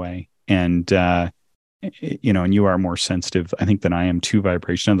me anyway. And and you are more sensitive, I think, than I am to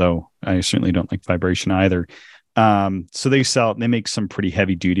vibration, though I certainly don't like vibration either. So they make some pretty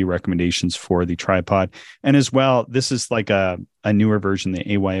heavy duty recommendations for the tripod. And as well, this is like a newer version, the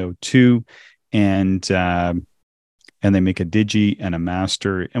AYO2, and they make a Digi and a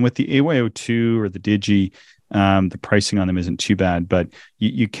Master. And with the AYO2 or the Digi, the pricing on them isn't too bad, but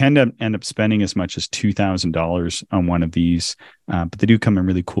you can end up spending as much as $2,000 on one of these. But they do come in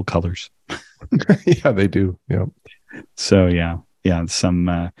really cool colors. Yeah, they do. Yeah. So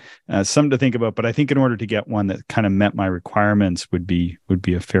some to think about, but I think in order to get one that kind of met my requirements would be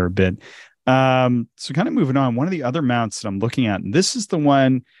a fair bit. So kind of moving on, one of the other mounts that I'm looking at, and this is the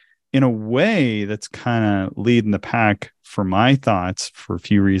one in a way that's kind of leading the pack for my thoughts for a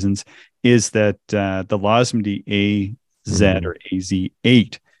few reasons, is that the Losmandy AZ or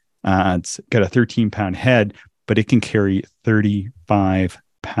AZ8, it's got a 13-pound head, but it can carry 35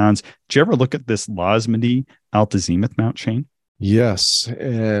 pounds. Did you ever look at this Losmandy Altazimuth mount, Shane? Yes,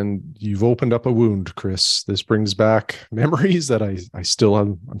 and you've opened up a wound, Chris. This brings back memories that I'm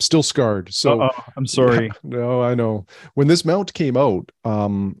still scarred. So I'm sorry. No, I know. When this mount came out,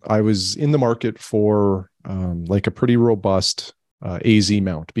 I was in the market for like a pretty robust AZ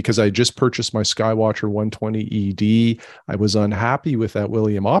mount, because I just purchased my Skywatcher 120 ED. I was unhappy with that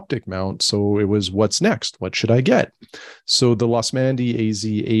William Optic mount, so it was, what's next? What should I get? So the Losmandy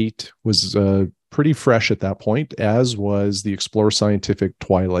AZ8 was pretty fresh at that point, as was the Explore Scientific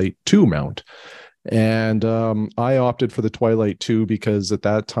Twilight 2 mount. And I opted for the Twilight 2 because at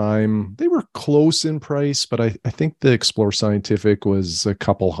that time they were close in price, but I think the Explore Scientific was a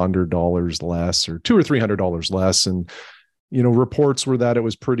couple $100 less, or $200 or $300 less. And reports were that it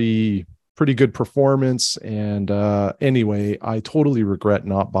was pretty good performance. And anyway, I totally regret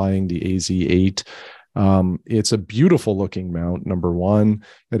not buying the AZ8. It's a beautiful looking mount, number one.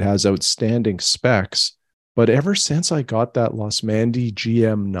 It has outstanding specs. But ever since I got that Losmandy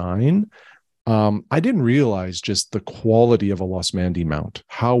GM9, I didn't realize just the quality of a Losmandy mount,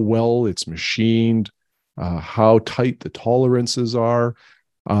 how well it's machined, how tight the tolerances are.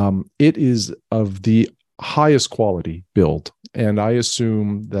 It is of the highest quality build, and I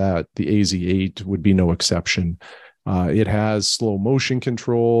assume that the AZ8 would be no exception. It has slow motion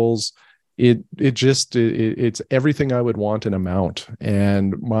controls. It's everything I would want in a mount.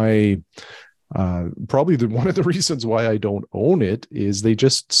 And my probably one of the reasons why I don't own it is they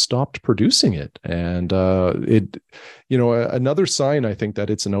just stopped producing it. And another sign, I think,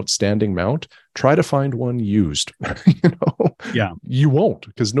 that it's an outstanding mount, try to find one used. You won't,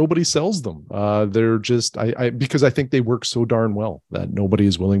 because nobody sells them. They're just because I think they work so darn well that nobody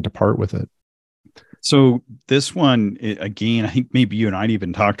is willing to part with it. So this one, again, I think maybe you and I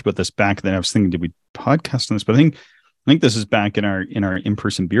even talked about this back then. I was thinking, did we podcast on this? But I think this is back in our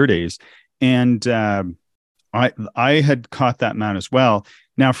in-person beer days. And I had caught that mount as well.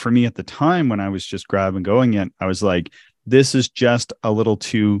 Now, for me at the time when I was just grabbing going it, I was like, this is just a little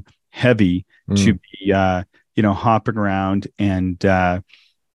too heavy to be, hopping around and, trying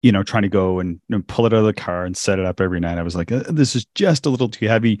to go and pull it out of the car and set it up every night. I was like, this is just a little too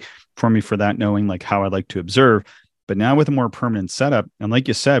heavy for me for that, knowing like how I like to observe. But now with a more permanent setup, and like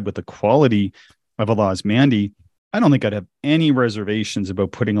you said, with the quality of a Losmandy, I don't think I'd have any reservations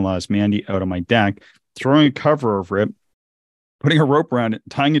about putting a Losmandy out on my deck, throwing a cover over it, putting a rope around it,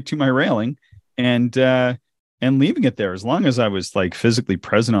 tying it to my railing, and leaving it there. As long as I was like physically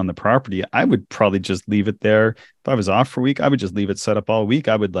present on the property, I would probably just leave it there. If I was off for a week, I would just leave it set up all week.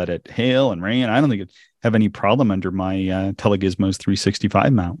 I would let it hail and rain. I don't think it'd have any problem under my Telegizmos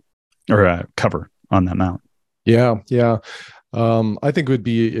 365 mount or cover on that mount. Yeah. I think it would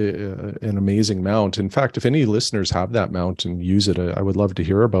be an amazing mount. In fact, if any listeners have that mount and use it, I would love to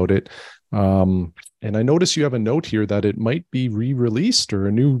hear about it. And I notice you have a note here that it might be re-released or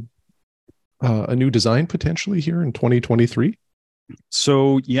a new a new design potentially here in 2023?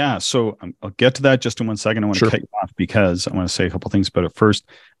 So I'll get to that just in 1 second. I want to cut you off because I want to say a couple things about it. First,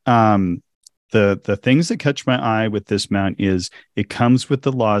 the things that catch my eye with this mount is it comes with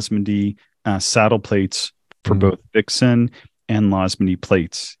the Losmandy saddle plates for both Vixen and Losmandy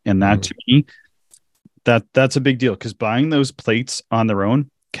plates, and that to me, that's a big deal because buying those plates on their own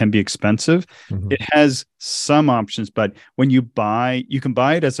can be expensive. It has some options, but when you can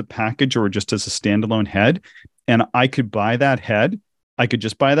buy it as a package or just as a standalone head. And I could buy that head. I could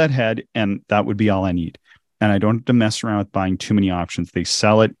just buy that head, and that would be all I need. And I don't have to mess around with buying too many options. They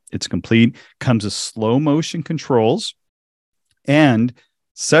sell it. It's complete. Comes with slow motion controls and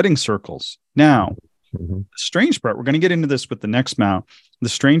setting circles. Now, the strange part, we're going to get into this with the next mount. The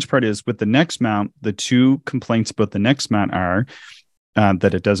strange part is with the next mount, the two complaints about the next mount are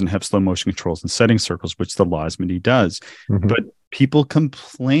that it doesn't have slow motion controls and setting circles, which the Losmandy does. But people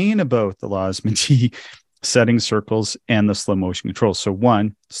complain about the Losmandy setting circles and the slow motion controls. So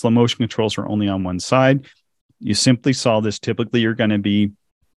one, slow motion controls are only on one side. You simply saw this. Typically, you're going to be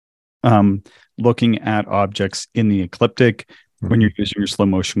looking at objects in the ecliptic when you're using your slow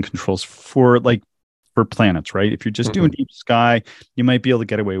motion controls for planets, right? If you're just doing deep sky, you might be able to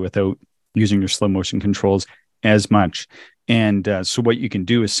get away without using your slow motion controls as much. And so what you can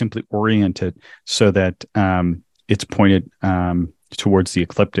do is simply orient it so that it's pointed towards the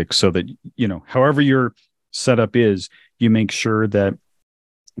ecliptic, so that, however your setup is, you make sure that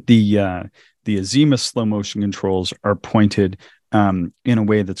the azimuth slow motion controls are pointed in a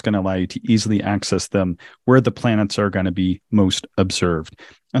way that's going to allow you to easily access them where the planets are going to be most observed.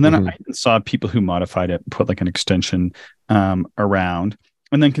 And then I saw people who modified it, put like an extension around.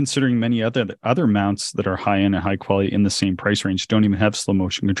 And then considering many other mounts that are high-end and high quality in the same price range don't even have slow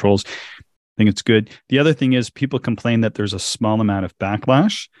motion controls, I think it's good. The other thing is people complain that there's a small amount of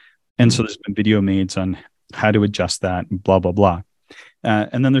backlash. And so there's been video made on how to adjust that and blah, blah, blah.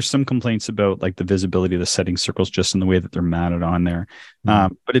 And then there's some complaints about like the visibility of the setting circles just in the way that they're mounted on there.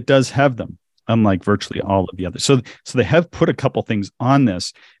 But it does have them, unlike virtually all of the others. So they have put a couple things on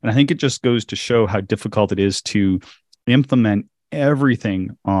this. And I think it just goes to show how difficult it is to implement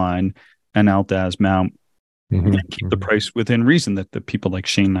everything on an Altaz mount and keep the price within reason, that the people like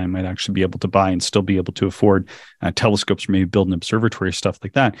Shane and I might actually be able to buy and still be able to afford telescopes or maybe build an observatory, stuff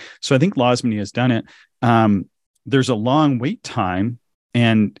like that. So I think Losmandy has done it. There's a long wait time.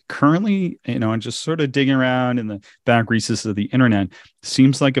 And currently, just sort of digging around in the back recesses of the internet,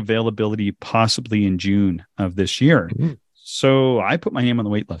 seems like availability possibly in June of this year. So I put my name on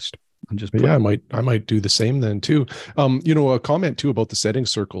the wait list. I might do the same then too. A comment too about the setting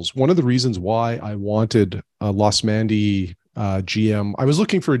circles. One of the reasons why I wanted a Losmandy GM, I was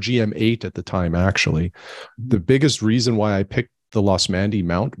looking for a GM8 at the time, actually. The biggest reason why I picked the Losmandy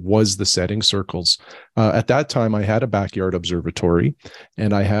mount was the setting circles. At that time, I had a backyard observatory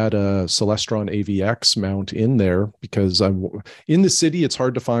and I had a Celestron AVX mount in there because I'm in the city. It's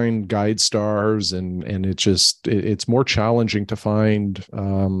hard to find guide stars and it's more challenging to find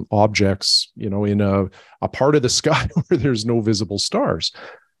objects, in a part of the sky where there's no visible stars.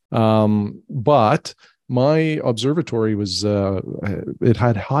 But my observatory was, it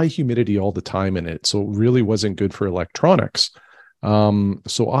had high humidity all the time in it. So it really wasn't good for electronics.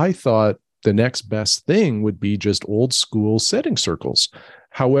 So I thought the next best thing would be just old school setting circles.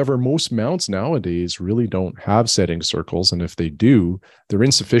 However, most mounts nowadays really don't have setting circles. And if they do, they're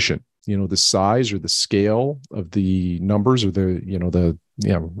insufficient. The size or the scale of the numbers or the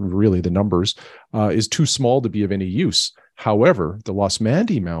numbers is too small to be of any use. However, the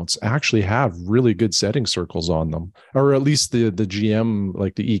Losmandy mounts actually have really good setting circles on them, or at least the GM,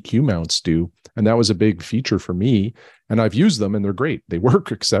 like the EQ mounts do. And that was a big feature for me. And I've used them and they're great. They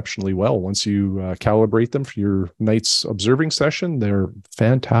work exceptionally well. Once you calibrate them for your night's observing session, they're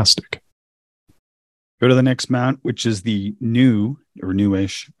fantastic. Go to the next mount, which is the new or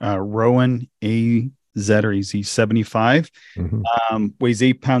newish Rowan AZ75. Weighs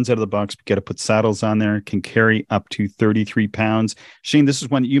 8 pounds out of the box. We got to put saddles on there. Can carry up to 33 pounds. Shane, this is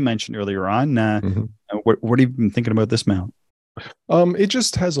one that you mentioned earlier on. What have you been thinking about this mount? It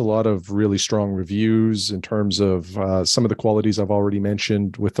just has a lot of really strong reviews in terms of some of the qualities I've already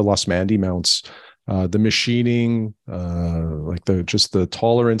mentioned with the Losmandy mounts. The machining, the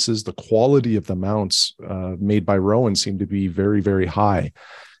tolerances, the quality of the mounts made by Rowan seem to be very, very high.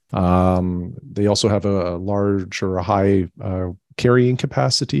 They also have a large or a high carrying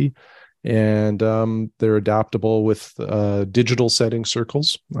capacity, and they're adaptable with digital setting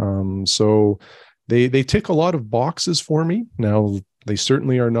circles. So they tick a lot of boxes for me. Now, they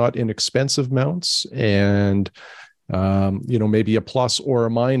certainly are not inexpensive mounts, and Maybe a plus or a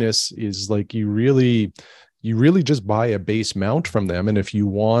minus is like you really just buy a base mount from them. And if you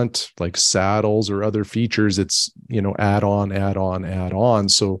want like saddles or other features, it's, add on.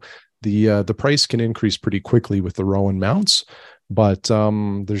 So the price can increase pretty quickly with the Rowan mounts, but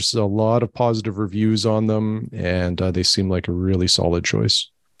there's a lot of positive reviews on them, and they seem like a really solid choice.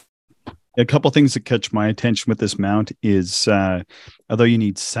 A couple of things that catch my attention with this mount is, although you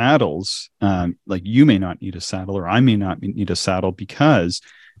need saddles, like you may not need a saddle, or I may not need a saddle, because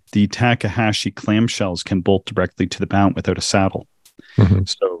the Takahashi clamshells can bolt directly to the mount without a saddle. Mm-hmm.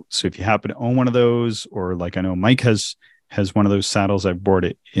 So if you happen to own one of those, or like I know Mike has one of those saddles, I've bought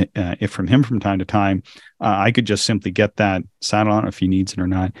it from him from time to time. I could just simply get that saddle. I don't know if he needs it or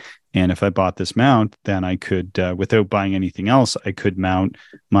not. And if I bought this mount, then I could, without buying anything else, I could mount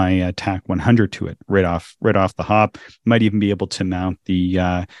my TAC 100 to it right off the hop. Might even be able to mount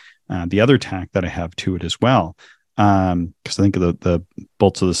the other TAC that I have to it as well. Because I think the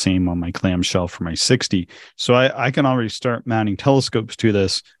bolts are the same on my clamshell for my 60. So I can already start mounting telescopes to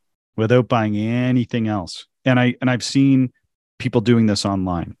this without buying anything else. And I've seen people doing this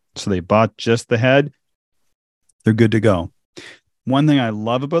online. So they bought just the head. They're good to go. One thing I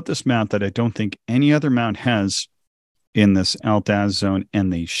love about this mount that I don't think any other mount has in this Altaz zone,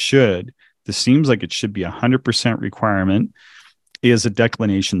 and they should, this seems like it should be 100% requirement, is a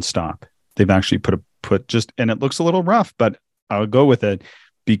declination stop. They've actually put just, and it looks a little rough, but I'll go with it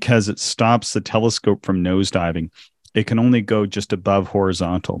because it stops the telescope from nosediving. It can only go just above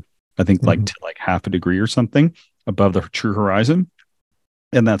horizontal. I think like to like half a degree or something above the true horizon.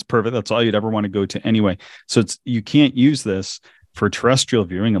 And that's perfect. That's all you'd ever want to go to anyway. So you can't use this for terrestrial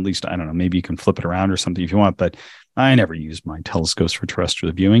viewing. At least, I don't know, maybe you can flip it around or something if you want, but I never use my telescopes for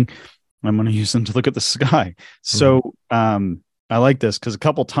terrestrial viewing. I'm going to use them to look at the sky. So I like this because a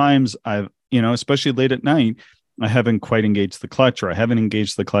couple times I've, especially late at night, I haven't quite engaged the clutch, or I haven't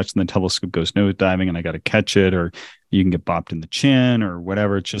engaged the clutch and the telescope goes nose diving and I got to catch it, or you can get bopped in the chin or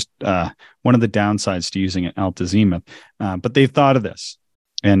whatever. It's just one of the downsides to using an Altazimuth. But they've thought of this,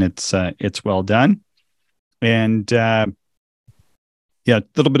 and it's well done. And yeah, a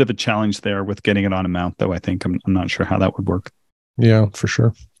little bit of a challenge there with getting it on a mount, though. I think I'm not sure how that would work. Yeah, for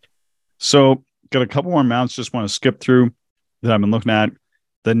sure. So got a couple more mounts just want to skip through that I've been looking at.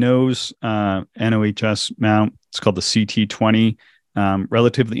 The nose NOHS mount, it's called the CT20,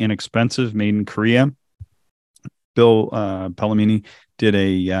 relatively inexpensive, made in Korea. Bill Palomini did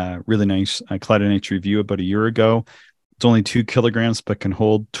a really nice Collider Nature review about a year ago. It's only 2 kilograms, but can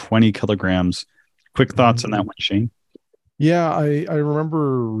hold 20 kilograms. Quick thoughts on that one, Shane? Yeah, I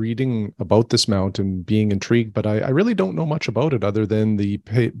remember reading about this mount and being intrigued, but I really don't know much about it other than the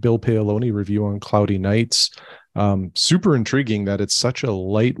Bill Paolini review on Cloudy Nights. Super intriguing that it's such a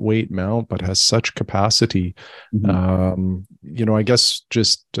lightweight mount, but has such capacity. I guess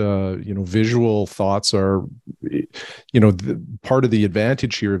just, visual thoughts are, part of the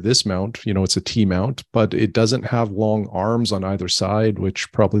advantage here of this mount. It's a T mount, but it doesn't have long arms on either side,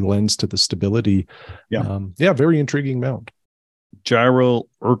 which probably lends to the stability. Yeah. Very intriguing mount. Gyro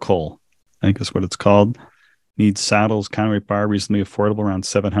Urkel, I think is what it's called. Needs saddles, counterweight bar, reasonably affordable, around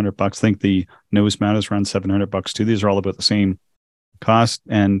 $700. I think the nose mount is around $700 too. These are all about the same cost.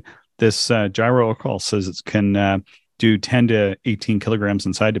 And this Gyro Urkel says it can do 10 to 18 kilograms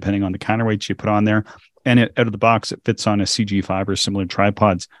inside, depending on the counterweights you put on there. And out of the box, it fits on a CG fiber, similar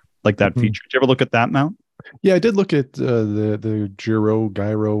tripods like that feature. Did you ever look at that mount? Yeah, I did look at the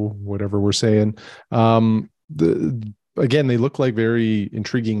Gyro, whatever we're saying. Again, they look like very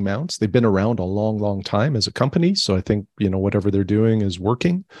intriguing mounts. They've been around a long, long time as a company. So I think, whatever they're doing is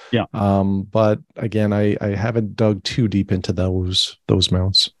working. Yeah. But again, I haven't dug too deep into those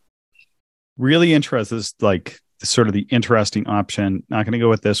mounts. Really interested. This is like sort of the interesting option. Not going to go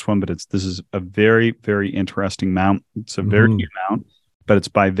with this one, but this is a very, very interesting mount. It's a very new mount, but it's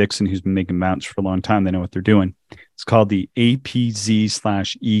by Vixen, who's been making mounts for a long time. They know what they're doing. It's called the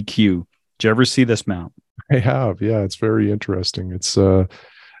APZ/EQ. Did you ever see this mount? I have. Yeah, it's very interesting. It's,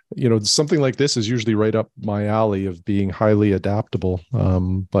 something like this is usually right up my alley of being highly adaptable.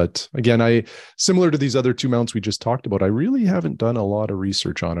 But again, similar to these other 2 mounts we just talked about, I really haven't done a lot of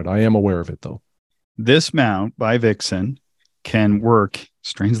research on it. I am aware of it, though. This mount by Vixen can work,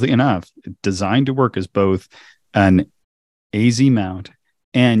 strangely enough, designed to work as both an AZ mount,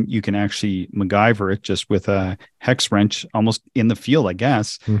 and you can actually MacGyver it just with a hex wrench almost in the field, I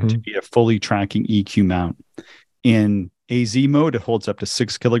guess, to be a fully tracking EQ mount. In AZ mode, it holds up to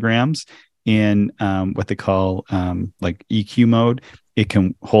 6 kilograms. In what they call like EQ mode, It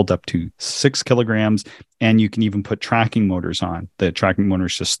can hold up to 6 kilograms, and you can even put tracking motors on. The tracking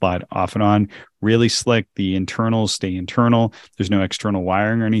motors just slide off and on. Really slick. The internals stay internal. There's no external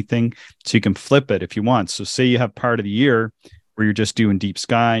wiring or anything. So you can flip it if you want. So say you have part of the year where you're just doing deep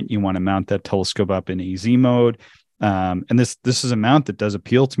sky, you want to mount that telescope up in AZ mode. And this is a mount that does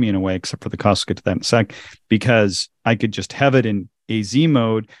appeal to me in a way, except for the cost. We'll get to that in a sec, because I could just have it in AZ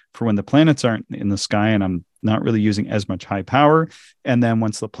mode for when the planets aren't in the sky and I'm not really using as much high power. And then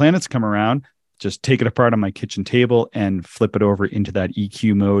once the planets come around, just take it apart on my kitchen table and flip it over into that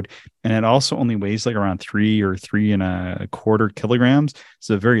EQ mode. And it also only weighs like around 3 or 3.25 kilograms. It's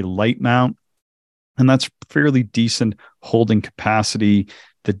a very light mount, and that's fairly decent holding capacity.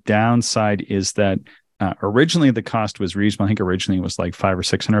 The downside is that originally the cost was reasonable. I think originally it was like $500 or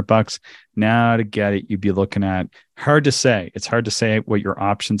 $600. Now to get it, you'd be looking at, hard to say. It's hard to say what your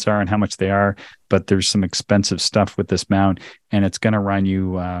options are and how much they are, but there's some expensive stuff with this mount, and it's going to run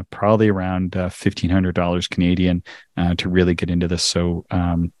you probably around $1,500 Canadian to really get into this. So,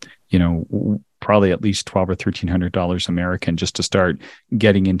 probably at least $1,200 or $1,300 American just to start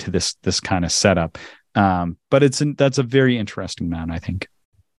getting into this kind of setup. But that's a very interesting mount, I think.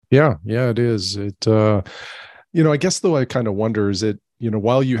 Yeah, it is. It, I guess though I kind of wonder, is it,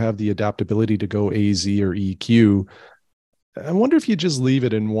 while you have the adaptability to go AZ or EQ, I wonder if you just leave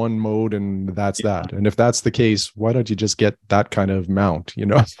it in one mode and that's that. And if that's the case, why don't you just get that kind of mount?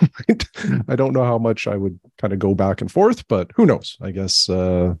 I don't know how much I would kind of go back and forth, but who knows? I guess.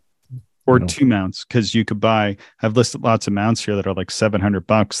 Or two mounts, because you could buy, I've listed lots of mounts here that are like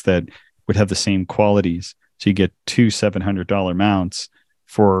 $700 that would have the same qualities. So you get two $700 mounts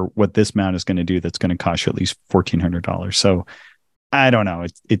for what this mount is going to do. That's going to cost you at least $1,400. So I don't know.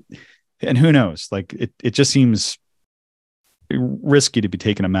 And who knows? Like it just seems risky to be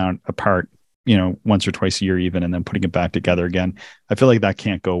taking a mount apart, once or twice a year even, and then putting it back together again. I feel like that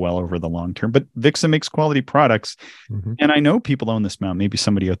can't go well over the long term. But VIXA makes quality products, and I know people own this mount. Maybe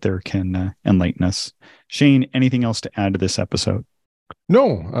somebody out there can enlighten us. Shane, anything else to add to this episode?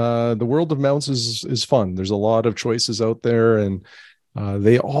 No, the world of mounts is fun. There's a lot of choices out there, and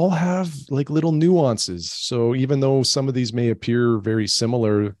they all have like little nuances. So even though some of these may appear very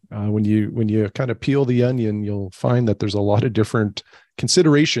similar, when you kind of peel the onion, you'll find that there's a lot of different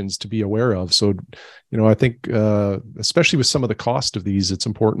considerations to be aware of. So, I think especially with some of the cost of these, it's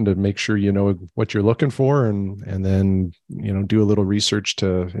important to make sure you know what you're looking for, and then do a little research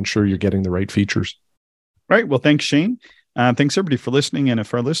to ensure you're getting the right features. Right. Well, thanks, Shane. Thanks everybody for listening. And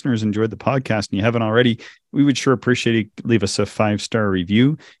if our listeners enjoyed the podcast and you haven't already, we would sure appreciate it. Leave us a 5-star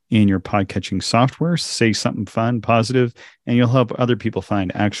review in your podcatching software. Say something fun, positive, and you'll help other people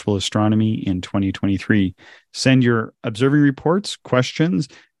find actual astronomy in 2023. Send your observing reports, questions,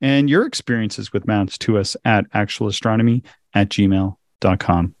 and your experiences with mounts to us at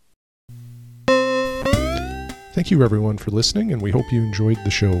actualastronomy@gmail.com. Thank you everyone for listening, and we hope you enjoyed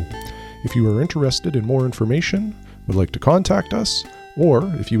the show. If you are interested in more information, would like to contact us, or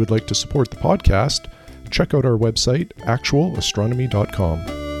if you would like to support the podcast, check out our website,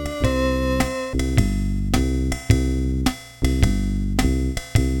 actualastronomy.com.